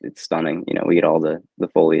is just, it's stunning. We get all the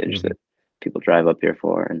foliage that people drive up here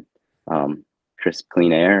for, and crisp,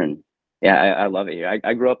 clean air. And yeah, I love it here.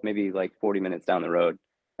 I grew up maybe like 40 minutes down the road,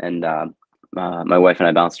 and my wife and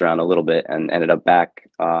I bounced around a little bit and ended up back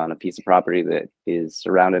on a piece of property that is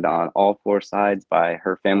surrounded on all four sides by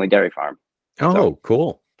her family dairy farm. Oh,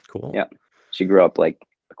 cool. Yeah. She grew up like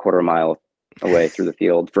a quarter mile away through the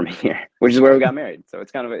field from here, which is where we got married. So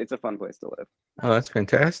it's a fun place to live. Oh, that's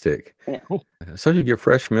fantastic. Yeah. So you get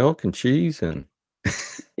fresh milk and cheese and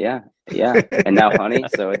yeah. And now honey.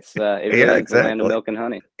 So it's exactly. The land of milk and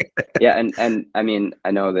honey. Yeah. And I mean,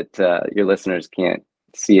 I know that your listeners can't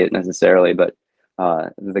see it necessarily, but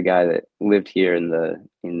the guy that lived here in the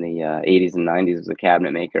 80s and 90s was a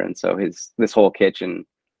cabinet maker, and so this whole kitchen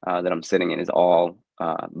that I'm sitting in is all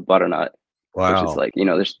butternut. Wow. Which is like,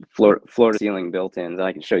 there's floor to ceiling built-ins, and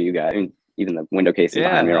I can show you guys. I mean, even the window cases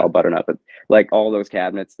behind me are all butternut, but like all those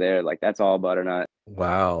cabinets there, like that's all butternut.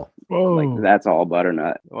 Wow. Whoa. Like that's all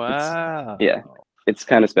butternut. Wow. It's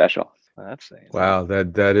kind of special. That's nice. Wow,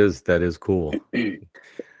 that is cool.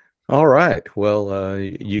 All right. Well,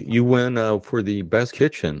 you win for the best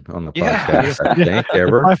kitchen on the podcast, I think,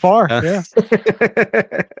 ever. By far, yeah.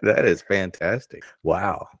 That is fantastic.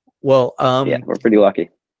 Wow. Well, yeah, we're pretty lucky.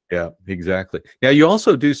 Yeah, exactly. Now, you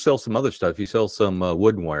also do sell some other stuff. You sell some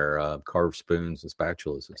woodenware, carved spoons and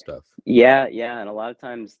spatulas and stuff. Yeah, and a lot of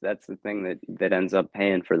times that's the thing that ends up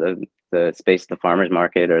paying for the space at the farmers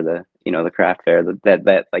market or the craft fair.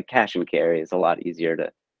 That like cash and carry is a lot easier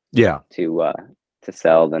to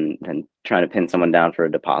sell than trying to pin someone down for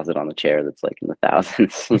a deposit on a chair that's like in the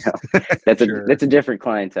thousands. That's that's a different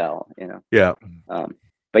clientele. Yeah.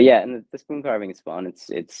 But yeah, and the spoon carving is fun.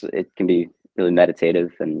 It can be really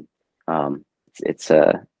meditative, and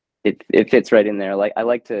it fits right in there. Like I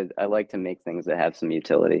like to make things that have some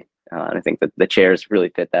utility, and I think that the chairs really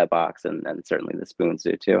fit that box, and certainly the spoons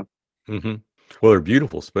do too. Mm-hmm. Well, they're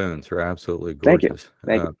beautiful spoons. They're absolutely gorgeous.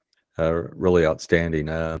 Thank you. Really outstanding.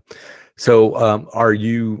 So are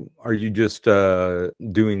you just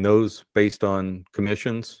doing those based on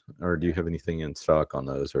commissions, or do you have anything in stock on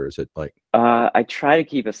those, or is it like? I try to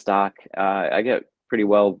keep a stock. I get pretty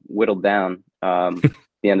well whittled down the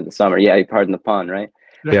end of the summer. Yeah, pardon the pun, right?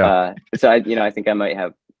 Yeah. So I think I might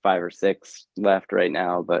have 5 or 6 left right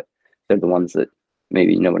now, but they're the ones that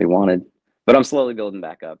maybe nobody wanted. But I'm slowly building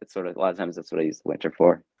back up. It's sort of, a lot of times that's what I use the winter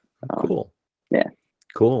for. Cool. Yeah.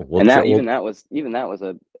 Cool. Well, and that was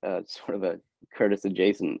a sort of a Curtis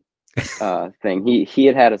adjacent thing. He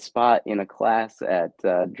had a spot in a class at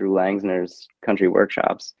Drew Langsner's Country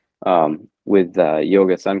Workshops with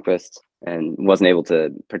Yoga Sundquist, and wasn't able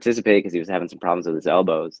to participate because he was having some problems with his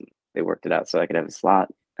elbows. And they worked it out so I could have a slot.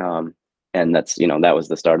 And that's that was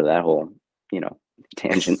the start of that whole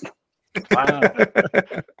tangent. Wow.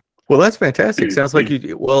 Well, that's fantastic. It sounds like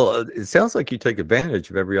you take advantage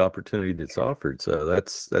of every opportunity that's offered. So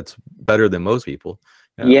that's better than most people.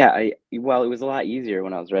 Yeah. Well, it was a lot easier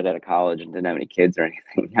when I was right out of college and didn't have any kids or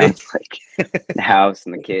anything. Now it's like the house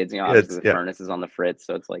and the kids. Obviously the furnace is on the fritz,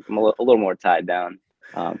 so it's like I'm a little more tied down,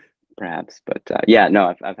 perhaps. But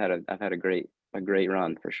no, I've had a great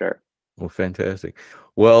run for sure. Well, fantastic.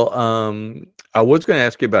 Well, I was going to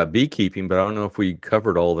ask you about beekeeping, but I don't know if we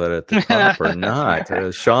covered all that at the top or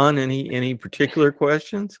not. Sean, any particular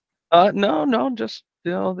questions? No, just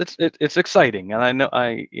it's exciting, and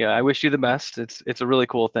I wish you the best. It's a really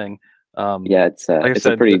cool thing. It's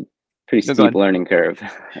a pretty steep learning curve.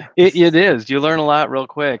 It is. You learn a lot real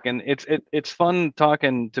quick, and it's fun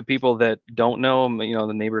talking to people that don't know.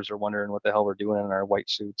 The neighbors are wondering what the hell we're doing in our white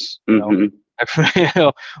suits.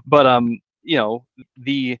 But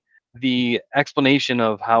the explanation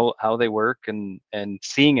of how they work and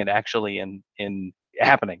seeing it actually in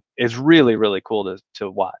happening is really, really cool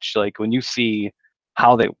to watch. Like when you see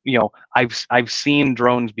how they, I've seen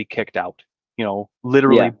drones be kicked out,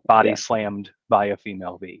 literally body slammed by a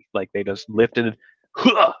female bee. Like they just lifted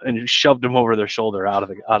and shoved them over their shoulder out of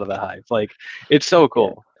the hive. Like it's so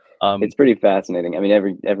cool. It's pretty fascinating. I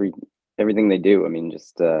mean, everything they do, I mean,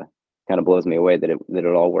 just kind of blows me away that it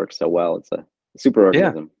all works so well. It's a super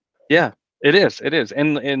organism. Yeah, it is.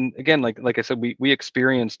 And again, like I said, we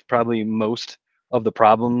experienced probably most of the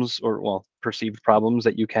problems, or well, perceived problems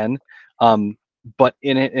that you can. But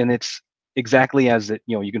it's exactly as it,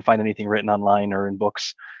 you can find anything written online or in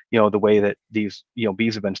books, the way that these,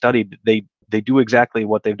 bees have been studied, they do exactly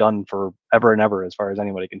what they've done for ever and ever, as far as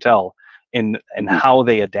anybody can tell, and how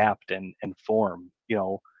they adapt and form.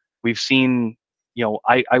 We've seen,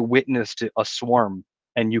 I witnessed a swarm,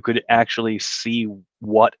 and you could actually see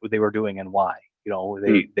what they were doing and why.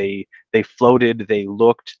 They floated, they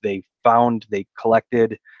looked, they found, they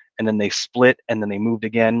collected, and then they split, and then they moved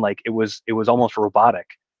again. Like it was almost robotic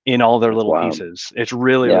in all their little pieces. It's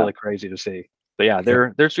really, really crazy to see. But yeah,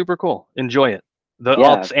 they're super cool. Enjoy it. The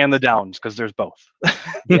ups and the downs, because there's both.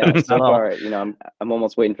 Yeah, so far, I'm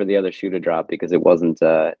almost waiting for the other shoe to drop, because it wasn't.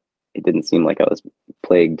 It didn't seem like I was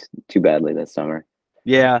plagued too badly this summer.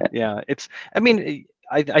 Yeah. It's. I mean,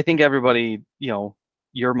 I think everybody,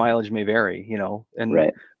 your mileage may vary, and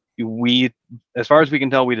right. We, as far as we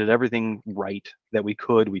can tell, we did everything right that we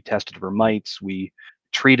could. We tested for mites. We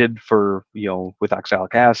treated for, with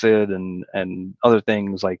oxalic acid and other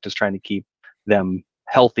things, like just trying to keep them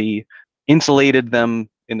healthy, insulated them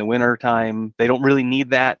in the winter time. They don't really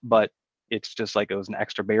need that, but it's just like it was an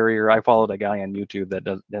extra barrier. I followed a guy on YouTube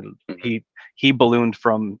he ballooned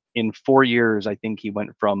in 4 years. I think he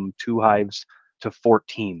went from 2 hives to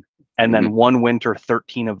 14, and then one winter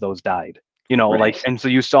 13 of those died. Like, and so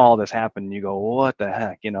you saw all this happen, and you go, what the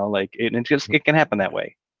heck, like it can happen that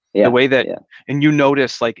way. The way that, and you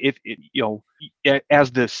notice, like, if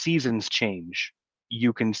as the seasons change,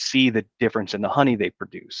 you can see the difference in the honey they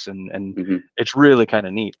produce, and it's really kind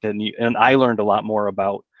of neat. And I learned a lot more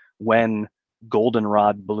about when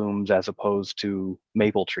goldenrod blooms as opposed to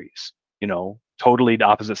maple trees, totally the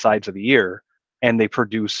opposite sides of the year, and they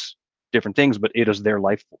produce different things, but it is their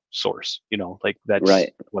life source, like that's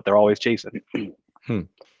what they're always chasing.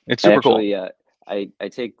 It's super cool. I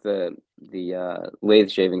take the lathe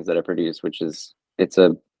shavings that I produce, which is it's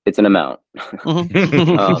an amount.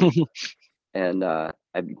 And I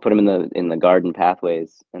put them in the garden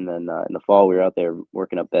pathways, and then in the fall we were out there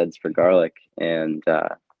working up beds for garlic, and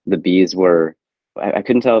the bees were, I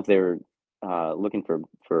couldn't tell if they were looking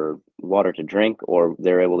for water to drink, or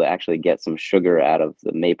they were able to actually get some sugar out of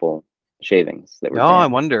the maple shavings that were I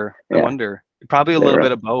wonder probably a little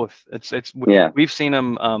bit of both. We've seen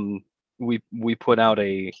them. We put out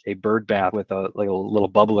a bird bath with a little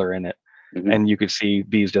bubbler in it, and you could see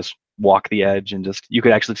bees just walk the edge, and just, you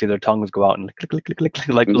could actually see their tongues go out and click, click, click, click,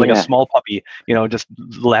 like a small puppy, just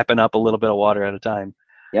lapping up a little bit of water at a time.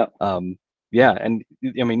 Yep. And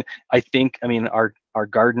I mean, our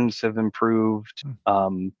gardens have improved.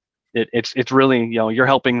 It's really, you're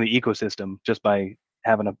helping the ecosystem just by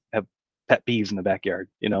having have pet bees in the backyard.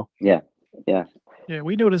 Yeah.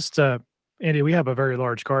 We noticed, Andy, we have a very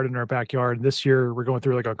large garden in our backyard. This year we're going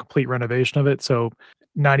through like a complete renovation of it, so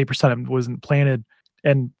 90% of it wasn't planted,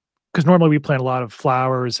 and because normally we plant a lot of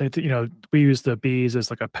flowers, we use the bees as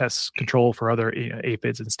like a pest control for other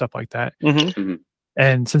aphids and stuff like that.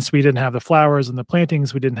 And since we didn't have the flowers and the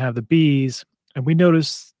plantings, we didn't have the bees, and we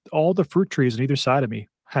noticed all the fruit trees on either side of me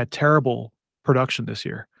had terrible production this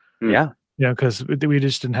year. Because we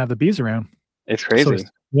just didn't have the bees around. It's crazy. So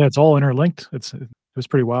it's all interlinked. It was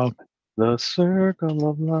pretty wild. The circle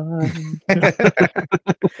of life.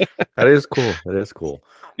 That is cool.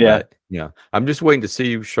 Yeah. I'm just waiting to see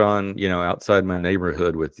you, Sean, outside my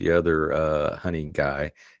neighborhood with the other honey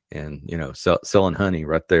guy, and selling honey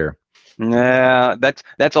right there. Yeah,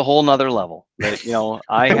 that's a whole nother level. But,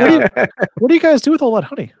 I have. What do you guys do with all that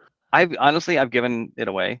honey? I've given it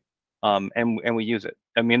away, and we use it.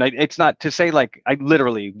 I mean, it's not to say like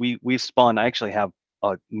we spun. I actually have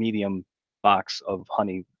a medium box of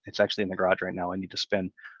honey. It's actually in the garage right now. I need to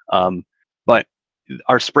spin. But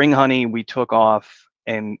our spring honey we took off,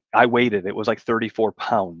 and I weighed it. It was like 34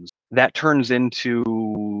 pounds. That turns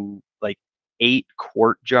into like 8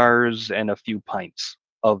 quart jars and a few pints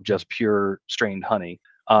of just pure strained honey.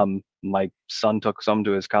 My son took some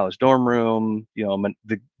to his college dorm room.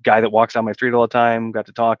 The guy that walks down my street all the time got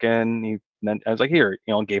to talking. I was like, here,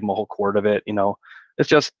 gave him a whole quart of it. It's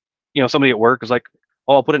just, somebody at work was like,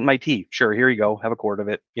 oh, I'll put it in my tea. Sure, here you go. Have a quart of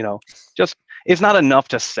it. Just, it's not enough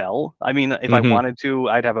to sell. I mean, if I wanted to,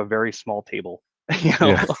 I'd have a very small table,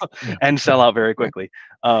 and sell out very quickly.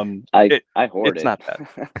 I hoard it's it. Not bad.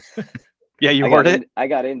 Yeah, you hoard it? I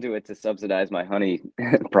got into it to subsidize my honey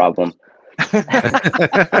problem.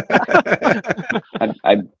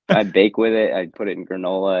 I bake with it. I put it in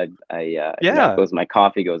granola. It goes in my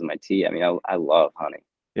coffee, goes in my tea. I mean, I love honey.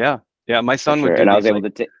 Yeah. My son would do. And I was able to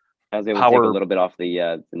take a little bit off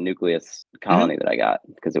the nucleus colony that I got,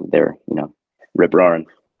 because they're rip roaring.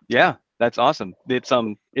 Yeah, that's awesome.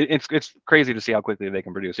 It's crazy to see how quickly they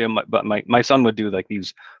can produce. Yeah, but my son would do like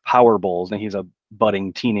these power bowls, and he's a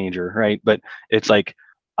budding teenager, right? But it's like,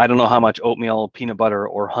 I don't know how much oatmeal, peanut butter,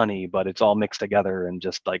 or honey, but it's all mixed together and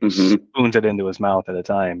just like spoons it into his mouth at a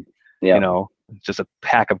time. Yeah. You know, it's just a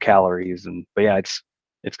pack of calories. But yeah,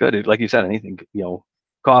 it's good. Like you said, anything, you know,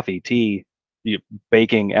 coffee, tea,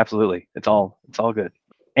 baking, absolutely. It's all good.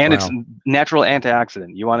 And it's natural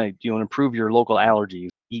antioxidant. You want to improve your local allergies,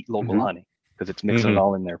 eat local honey, because it's mixing it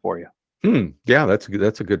all in there for you. Yeah, that's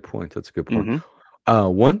a good point. That's a good point.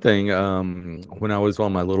 One thing, when I was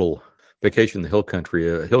on my little vacation in the hill country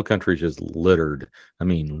is just littered. I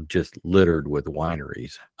mean, just littered with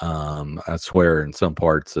wineries. I swear in some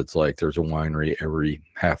parts it's like there's a winery every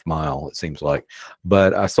half mile, it seems like.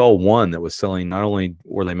 But I saw one that was selling, not only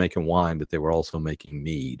were they making wine, but they were also making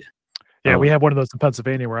mead. Yeah, we have one of those in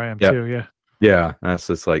Pennsylvania where I am too. Yeah. Yeah. That's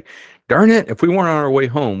just like, darn it, if we weren't on our way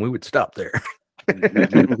home, we would stop there.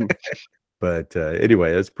 But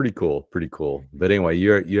anyway, that's pretty cool. Pretty cool. But anyway,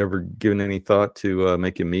 you ever given any thought to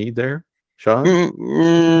making mead there,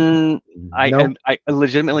 Sean? I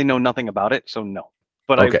legitimately know nothing about it, so no.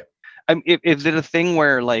 But okay. Is it a thing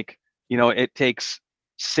where, like, you know, it takes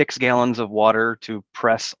 6 gallons of water to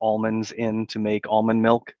press almonds in to make almond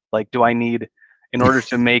milk? Like, do I need, in order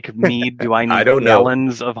to make mead, do I need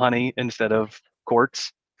gallons of honey instead of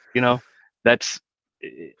quarts? You know, that's,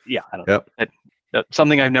 yeah, I don't know. That's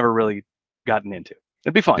something I've never really gotten into.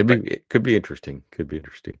 It'd be fun. It could be interesting.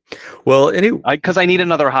 Well, anyway, because I need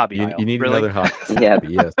another hobby. You need another hobby. Yeah.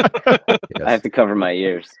 Yes. I have to cover my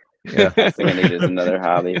ears. Yeah. I think I need is another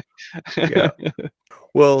hobby. Yeah.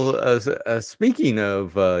 Well, speaking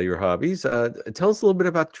of your hobbies, tell us a little bit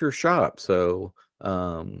about your shop. So,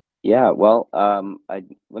 yeah. Well,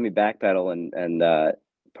 let me backpedal and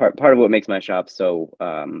part of what makes my shop so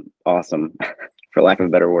awesome, for lack of a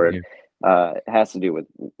better word, it has to do with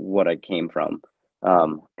what I came from.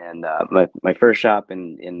 And my first shop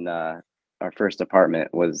in our first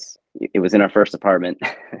apartment was in our first apartment.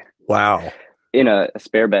 Wow. In a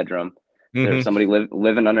spare bedroom. There was somebody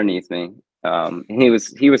living underneath me. He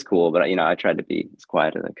was cool, but I tried to be as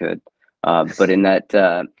quiet as I could. But in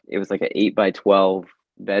that, it was like an 8x12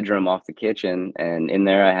 bedroom off the kitchen, and in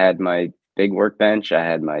there I had my big workbench. I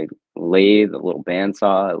had my lathe, a little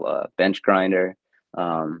bandsaw, a bench grinder,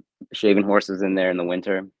 shaving horses in there in the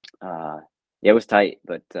winter. It was tight,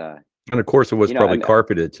 but and of course it was probably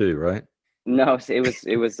carpeted too, right? No, it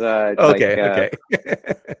was okay.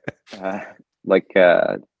 Like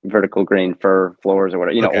vertical grain fir floors or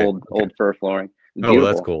whatever, old fir flooring. Beautiful. Oh,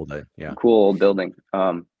 that's cool then. Yeah. Cool old building.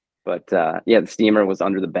 But the steamer was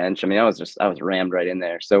under the bench. I mean, I was rammed right in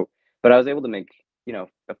there. So, but I was able to make, a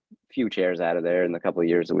few chairs out of there in the couple of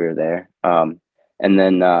years that we were there. And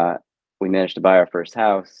then we managed to buy our first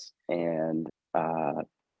house, and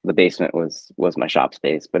the basement was my shop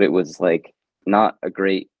space, but it was like not a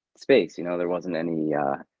great space. There wasn't any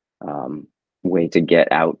way to get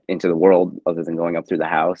out into the world other than going up through the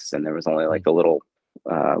house, and there was only like a little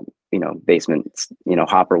basement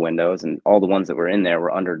hopper windows, and all the ones that were in there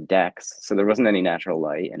were under decks, so there wasn't any natural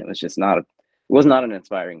light, and it was just not an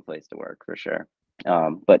inspiring place to work for sure.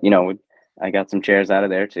 But I got some chairs out of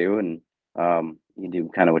there too, and you do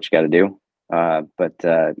kind of what you got to do.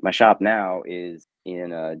 But my shop now is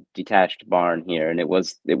in a detached barn here, and it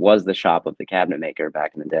was the shop of the cabinet maker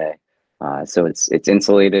back in the day. So it's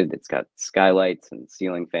insulated. It's got skylights and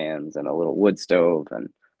ceiling fans and a little wood stove, and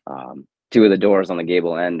 2 of the doors on the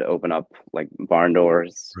gable end open up like barn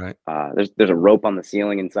doors. Right. There's a rope on the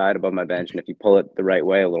ceiling inside above my bench, and if you pull it the right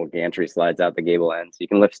way, a little gantry slides out the gable end, so you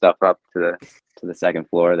can lift stuff up to the second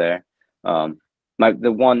floor there.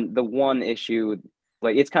 The one issue,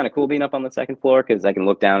 like, it's kind of cool being up on the second floor because I can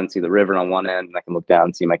look down and see the river on one end, and I can look down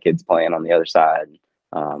and see my kids playing on the other side.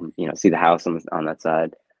 See the house on that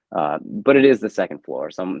side. But it is the second floor,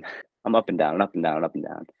 so I'm up and down and up and down and up and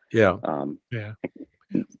down. Yeah.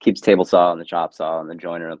 Keeps table saw and the chop saw and the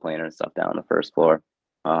joiner and the planer and stuff down on the first floor.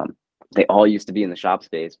 They all used to be in the shop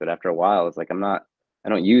space, but after a while, it's like I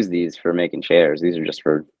don't use these for making chairs. These are just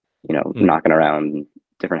for knocking around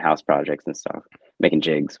different house projects and stuff, making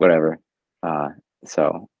jigs, whatever.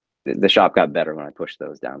 So the shop got better when I pushed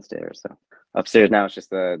those downstairs. So upstairs now it's just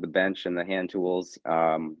the bench and the hand tools,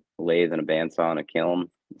 lathe and a bandsaw and a kiln,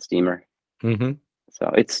 steamer.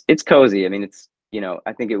 So it's cozy. I mean, it's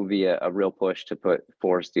I think it would be a real push to put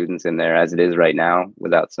 4 students in there as it is right now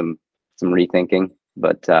without some rethinking.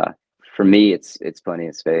 But for me, it's plenty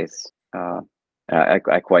of space.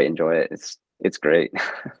 I quite enjoy it. It's great.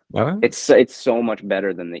 It's so much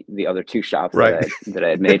better than the other 2 shops that I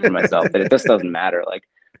had made for myself. That it just doesn't matter. Like,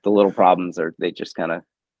 the little problems they just kind of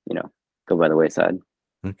go by the wayside.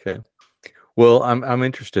 Okay. Well, I'm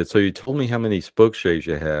interested. So you told me how many spokeshaves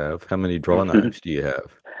you have. How many draw knives do you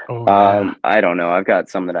have? Oh, yeah. I don't know. I've got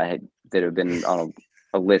some that have been on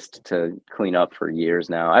a list to clean up for years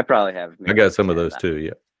now. I probably have. I got some of those too.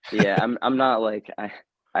 Yeah. Yeah, I'm not like I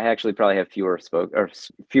actually probably have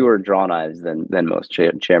fewer draw knives than most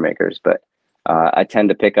chair makers, but I tend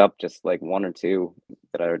to pick up just like one or two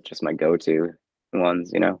that are just my go-to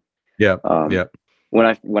ones, you know. Yeah. Yeah.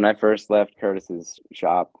 When I first left Curtis's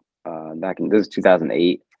shop back in, this was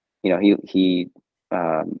 2008, you know, he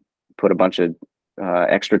put a bunch of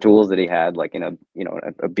extra tools that he had, like in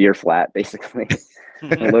a beer flat basically,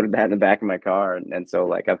 and loaded that in the back of my car, and so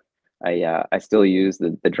like I still use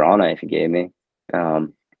the draw knife he gave me,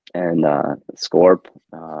 and Scorp.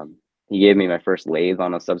 He gave me my first lathe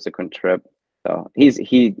on a subsequent trip. So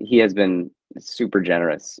he has been super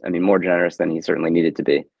generous. I mean, more generous than he certainly needed to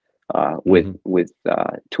be, with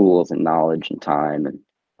tools and knowledge and time. And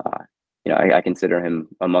you know, I consider him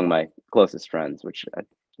among my closest friends, which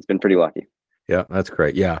it's been pretty lucky. Yeah, that's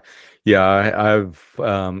great. Yeah. I've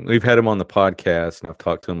we've had him on the podcast, and I've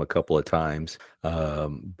talked to him a couple of times.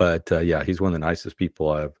 But yeah, he's one of the nicest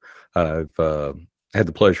people I've had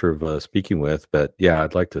the pleasure of speaking with. But yeah,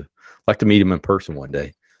 I'd like to meet him in person one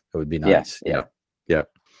day. That would be nice. Yeah.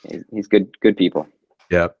 He's good people.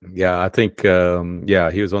 Yeah. I think, he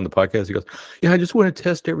was on the podcast. He goes, yeah, I just want to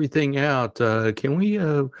test everything out. Can we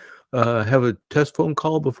have a test phone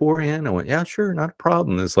call beforehand? I went, yeah, sure, not a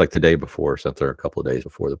problem. It's like the day before or something, or a couple of days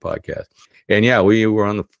before the podcast. And yeah, we were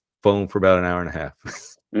on the phone for about an hour and a half,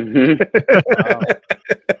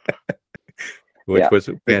 which was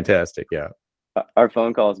fantastic. Yeah. Our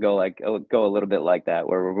phone calls go a little bit like that,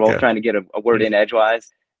 where we're both trying to get a word in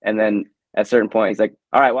edgewise, and then at a certain point he's like,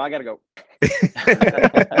 all right, well, I gotta go.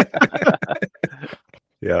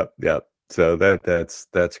 Yeah. So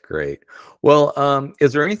that's great. Well,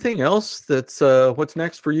 is there anything else that's what's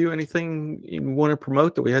next for you? Anything you want to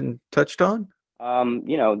promote that we hadn't touched on?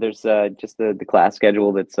 You know, there's just the class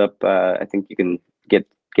schedule that's up. I think you can get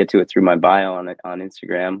to it through my bio on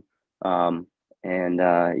Instagram.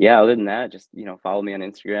 Other than that, just, you know, follow me on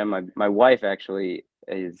Instagram. My wife actually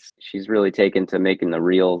she's really taken to making the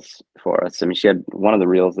reels for us. I mean, she had one of the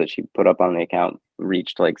reels that she put up on the account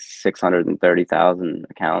reached like 630,000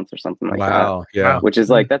 accounts or something like that. Wow. Yeah. Which is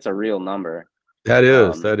like, that's a real number. That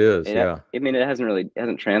is. Yeah. I mean, it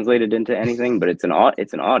hasn't translated into anything, but it's an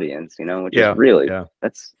audience, you know, which is really,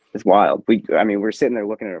 it's wild. We're sitting there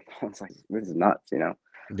looking at our phones like, this is nuts, you know?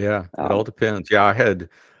 Yeah. It all depends. Yeah.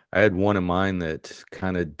 I had one of mine that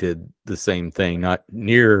kind of did the same thing, not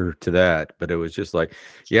near to that, but it was just like,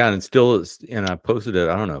 yeah. And and I posted it,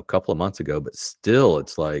 I don't know, a couple of months ago, but still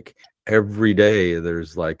it's like every day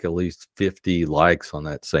there's like at least 50 likes on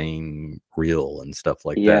that same reel and stuff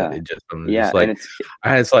like that.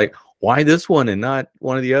 It's like, why this one and not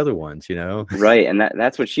one of the other ones, you know? Right. And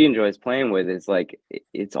that's what she enjoys playing with, is like,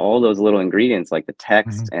 it's all those little ingredients, like the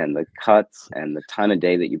text and the cuts and the time of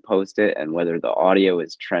day that you post it, and whether the audio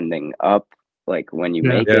is trending up, like when you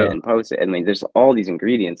make it and post it. I mean, there's all these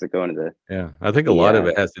ingredients that go into I think a lot of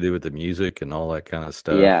it has to do with the music and all that kind of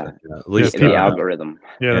stuff. Yeah. At least the algorithm.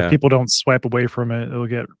 If people don't swipe away from it, it'll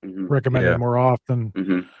get recommended more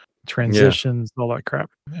often. Transitions, all that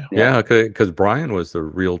crap. Because Brian was the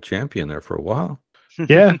real champion there for a while.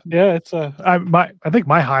 It's I think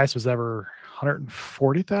my highest was ever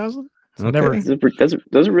 140,000.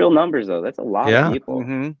 Those are real numbers though. That's a lot of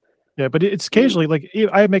people. Yeah, but it's occasionally like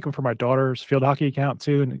I make them for my daughter's field hockey account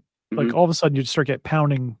too, and like all of a sudden you just start get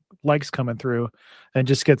pounding likes coming through, and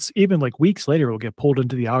just gets, even like weeks later, will get pulled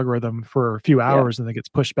into the algorithm for a few hours and then gets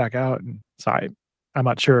pushed back out. And so I'm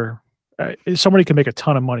not sure. Somebody can make a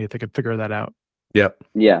ton of money if they could figure that out. Yep.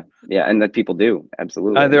 Yeah, and that people do,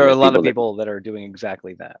 absolutely. There are a lot of people that are doing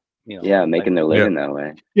exactly that. You know, making their living that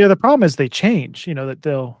way. Yeah, the problem is they change. You know, that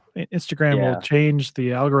Instagram will change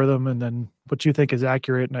the algorithm, and then what you think is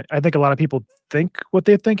accurate. And I think a lot of people think what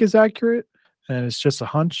they think is accurate, and it's just a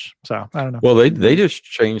hunch. So I don't know. Well, they just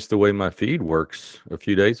changed the way my feed works a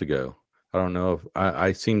few days ago. I don't know if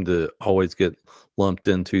I seem to always get lumped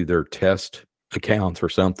into their test accounts or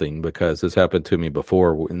something, because this happened to me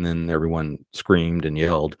before, and then everyone screamed and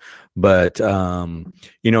yelled. But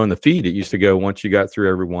you know, in the feed, it used to go, once you got through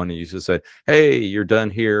everyone, it used to say, hey, you're done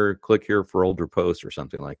here, click here for older posts or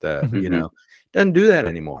something like that. You know, doesn't do that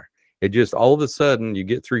anymore. It just, all of a sudden you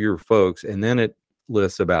get through your folks, and then it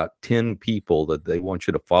lists about 10 people that they want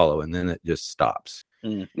you to follow, and then it just stops.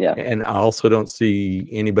 And I also don't see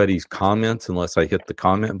anybody's comments unless I hit the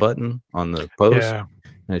comment button on the post. And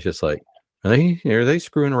it's just like, are they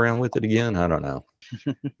screwing around with it again? I don't know.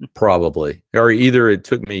 Probably, or either it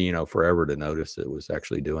took me, forever to notice it was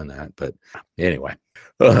actually doing that. But anyway,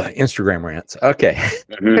 Instagram rants. Okay,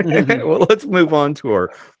 well, let's move on to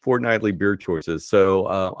our fortnightly beer choices. So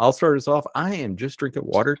I'll start us off. I am just drinking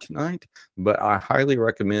water tonight, but I highly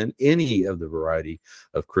recommend any of the variety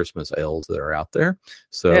of Christmas ales that are out there.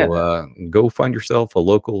 So go find yourself a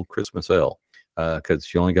local Christmas ale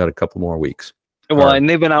because you only got a couple more weeks. Well, and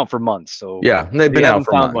they've been out for months, so they've been out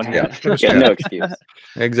for months. Yeah, no excuse.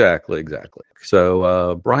 Exactly.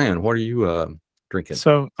 So, Brian, what are you drinking?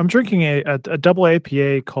 So I'm drinking a double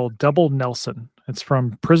IPA called Double Nelson. It's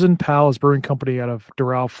from Prison Pals Brewing Company out of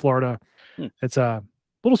Doral, Florida. It's a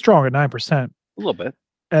little strong at 9%. A little bit.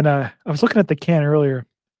 And I was looking at the can earlier,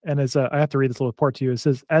 and I have to read this little part to you. It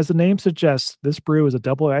says, as the name suggests, this brew is a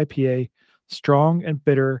double IPA, strong and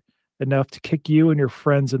bitter enough to kick you and your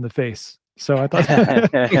friends in the face. So I thought,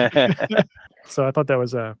 that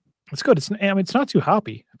was it's good. It's not too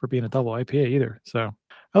hoppy for being a double IPA either. So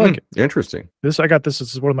I like it. Interesting. This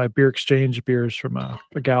is one of my beer exchange beers from a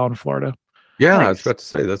gal in Florida. Yeah, nice. I was about to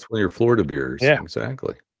say that's one of your Florida beers. Yeah,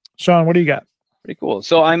 exactly. Sean, what do you got? Pretty cool.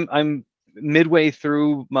 So I'm midway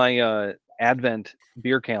through my Advent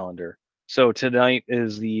beer calendar. So tonight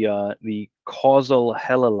is the Causal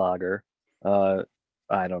Hella Lager.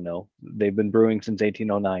 I don't know. They've been brewing since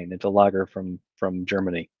 1809. It's a lager from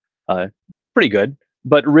Germany. Pretty good.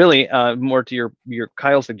 But really, more to your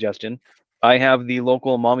Kyle suggestion, I have the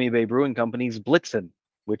local Maumee Bay Brewing Company's Blitzen,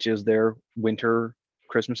 which is their winter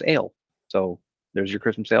Christmas ale. So there's your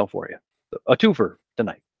Christmas ale for you. A twofer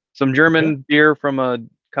tonight. Some German beer from a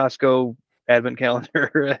Costco Advent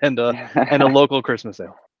calendar and a local Christmas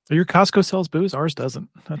ale. So your Costco sells booze? Ours doesn't.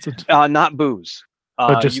 That's not booze.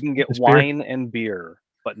 You can get wine beer and beer,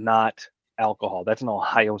 but not alcohol. That's an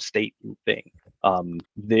Ohio State thing.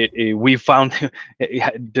 We found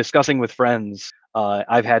discussing with friends.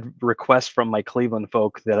 I've had requests from my Cleveland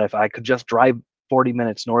folk that if I could just drive 40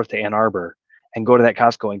 minutes north to Ann Arbor and go to that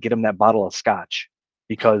Costco and get them that bottle of scotch,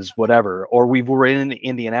 because whatever. Or we were in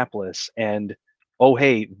Indianapolis and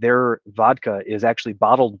hey, their vodka is actually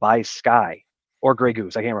bottled by Sky or Grey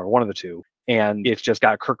Goose. I can't remember, one of the two, and it's just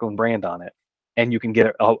got Kirkland brand on it. And you can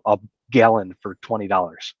get a gallon for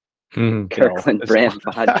 $20. Kirkland brand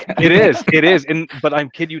vodka. It is. But I'm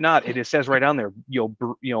kid you not. It says right on there,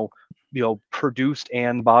 produced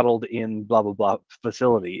and bottled in blah blah blah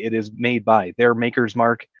facility. It is made by their Maker's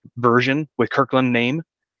Mark version with Kirkland name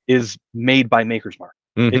is made by Maker's Mark.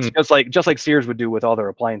 It's just like Sears would do with all their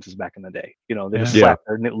appliances back in the day. They just slap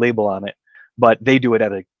their label on it, but they do it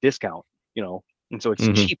at a discount. And so it's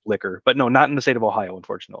cheap liquor, but no, not in the state of Ohio,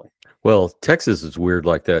 unfortunately. Well, Texas is weird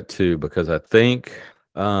like that too, because I think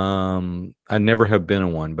I never have been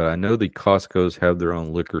in one, but I know the Costco's have their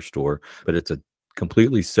own liquor store, but it's a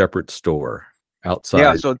completely separate store outside.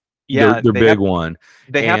 Yeah, so their big one.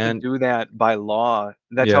 They have to do that by law.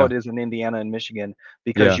 That's how it is in Indiana and Michigan,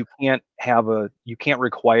 because you can't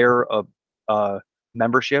require a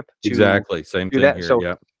membership to exactly same do thing that. Here.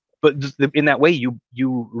 So, but in that way, you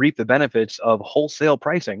reap the benefits of wholesale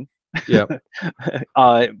pricing. Yeah.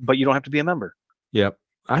 But you don't have to be a member. Yep.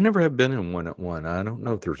 I never have been in one at one. I don't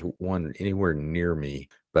know if there's one anywhere near me,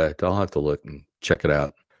 but I'll have to look and check it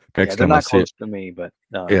out next time I see it. To me, but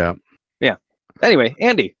yeah. Anyway,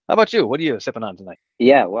 Andy, how about you? What are you sipping on tonight?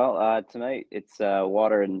 Yeah, well, tonight it's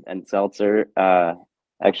water and seltzer.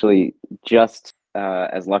 Actually, just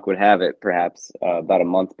as luck would have it, perhaps about a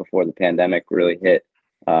month before the pandemic really hit,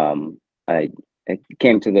 I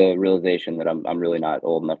came to the realization that I'm really not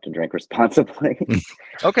old enough to drink responsibly.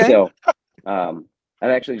 Okay. So I've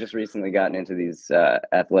actually just recently gotten into these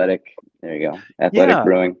athletic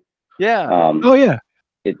brewing. Yeah.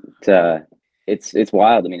 It's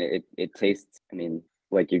wild. I mean, it tastes. I mean,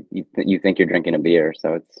 like you think you're drinking a beer,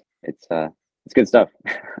 so it's good stuff.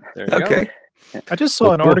 There you okay. Go. I just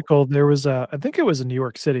saw an article. There was I think it was in New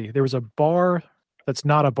York City. There was a bar that's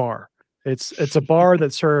not a bar. It's a bar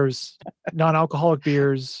that serves non-alcoholic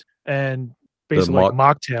beers and basically like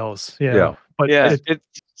mocktails. Yeah. But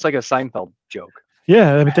it's like a Seinfeld joke.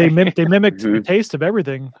 Yeah, I mean they mimicked the taste of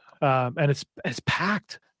everything, and it's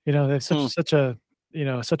packed. There's such a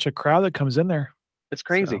crowd that comes in there. It's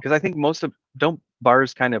crazy because I think don't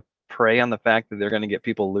bars kind of prey on the fact that they're going to get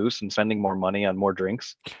people loose and spending more money on more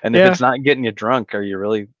drinks, and if it's not getting you drunk, are you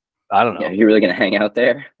really? I don't know. Yeah, you're really going to hang out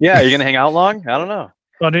there? Yeah, you're going to hang out long? I don't know.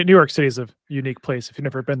 Well, New York City is a unique place. If you've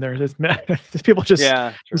never been there, there's people just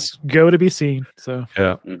go to be seen. So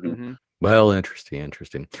yeah. Well,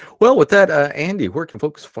 interesting. Well, with that, Andy, where can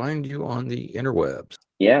folks find you on the interwebs?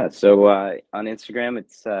 Yeah, so on Instagram,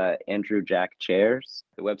 it's Andrew Jack Chairs.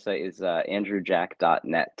 The website is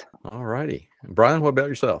andrewjack.net. All righty. Brian, what about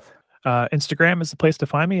yourself? Instagram is the place to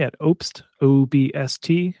find me at Obst,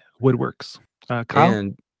 OBST Woodworks.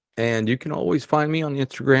 Kyle? And you can always find me on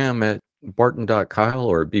Instagram at barton.kyle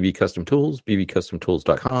or BB Custom Tools,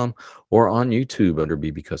 bbcustomtools.com, or on YouTube under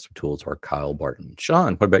BB Custom Tools or Kyle Barton.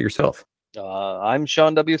 Sean, what about yourself? I'm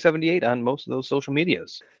Sean W78 on most of those social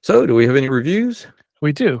medias. So do we have any reviews?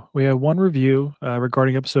 We do. We have one review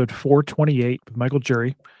regarding episode 428 with Michael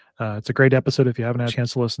Jury. It's a great episode if you haven't had a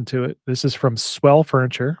chance to listen to it. This is from Swell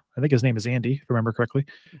Furniture. I think his name is Andy, if I remember correctly.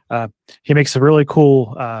 He makes a really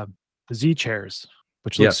cool Z chairs,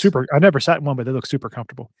 which looks super. I never sat in one, but they look super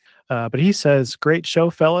comfortable. But he says, "Great show,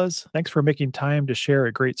 fellas. Thanks for making time to share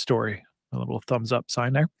a great story." A little thumbs up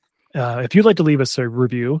sign there. If you'd like to leave us a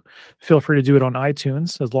review, feel free to do it on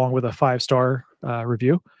iTunes, along with a 5-star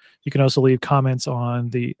review. You can also leave comments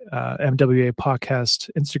on the MWA Podcast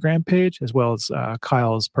Instagram page, as well as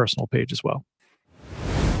Kyle's personal page as well.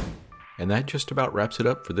 And that just about wraps it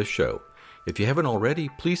up for this show. If you haven't already,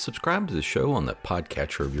 please subscribe to the show on the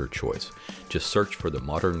podcatcher of your choice. Just search for the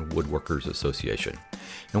Modern Woodworkers Association.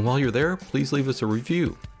 And while you're there, please leave us a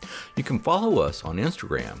review. You can follow us on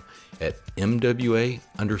Instagram at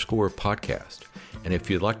MWA_podcast. And if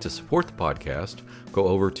you'd like to support the podcast, go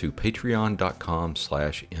over to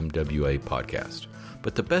patreon.com/MWA podcast.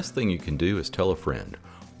 But the best thing you can do is tell a friend.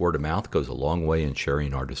 Word of mouth goes a long way in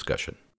sharing our discussion.